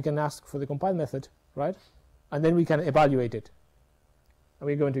we can ask for the compile method, right? And then we can evaluate it, and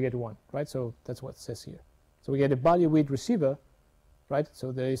we're going to get 1, right? So that's what it says here. So we get a value with receiver, right?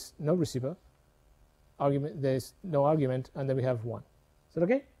 So there is no receiver argument, there is no argument, and then we have 1. Is that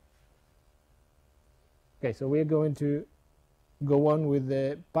okay? Okay, so we're going to go on with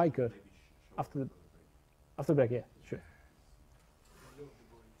the bytecode after break. Yeah, sure.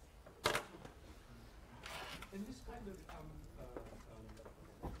 In this kind of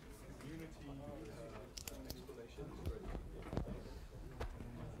community explanations,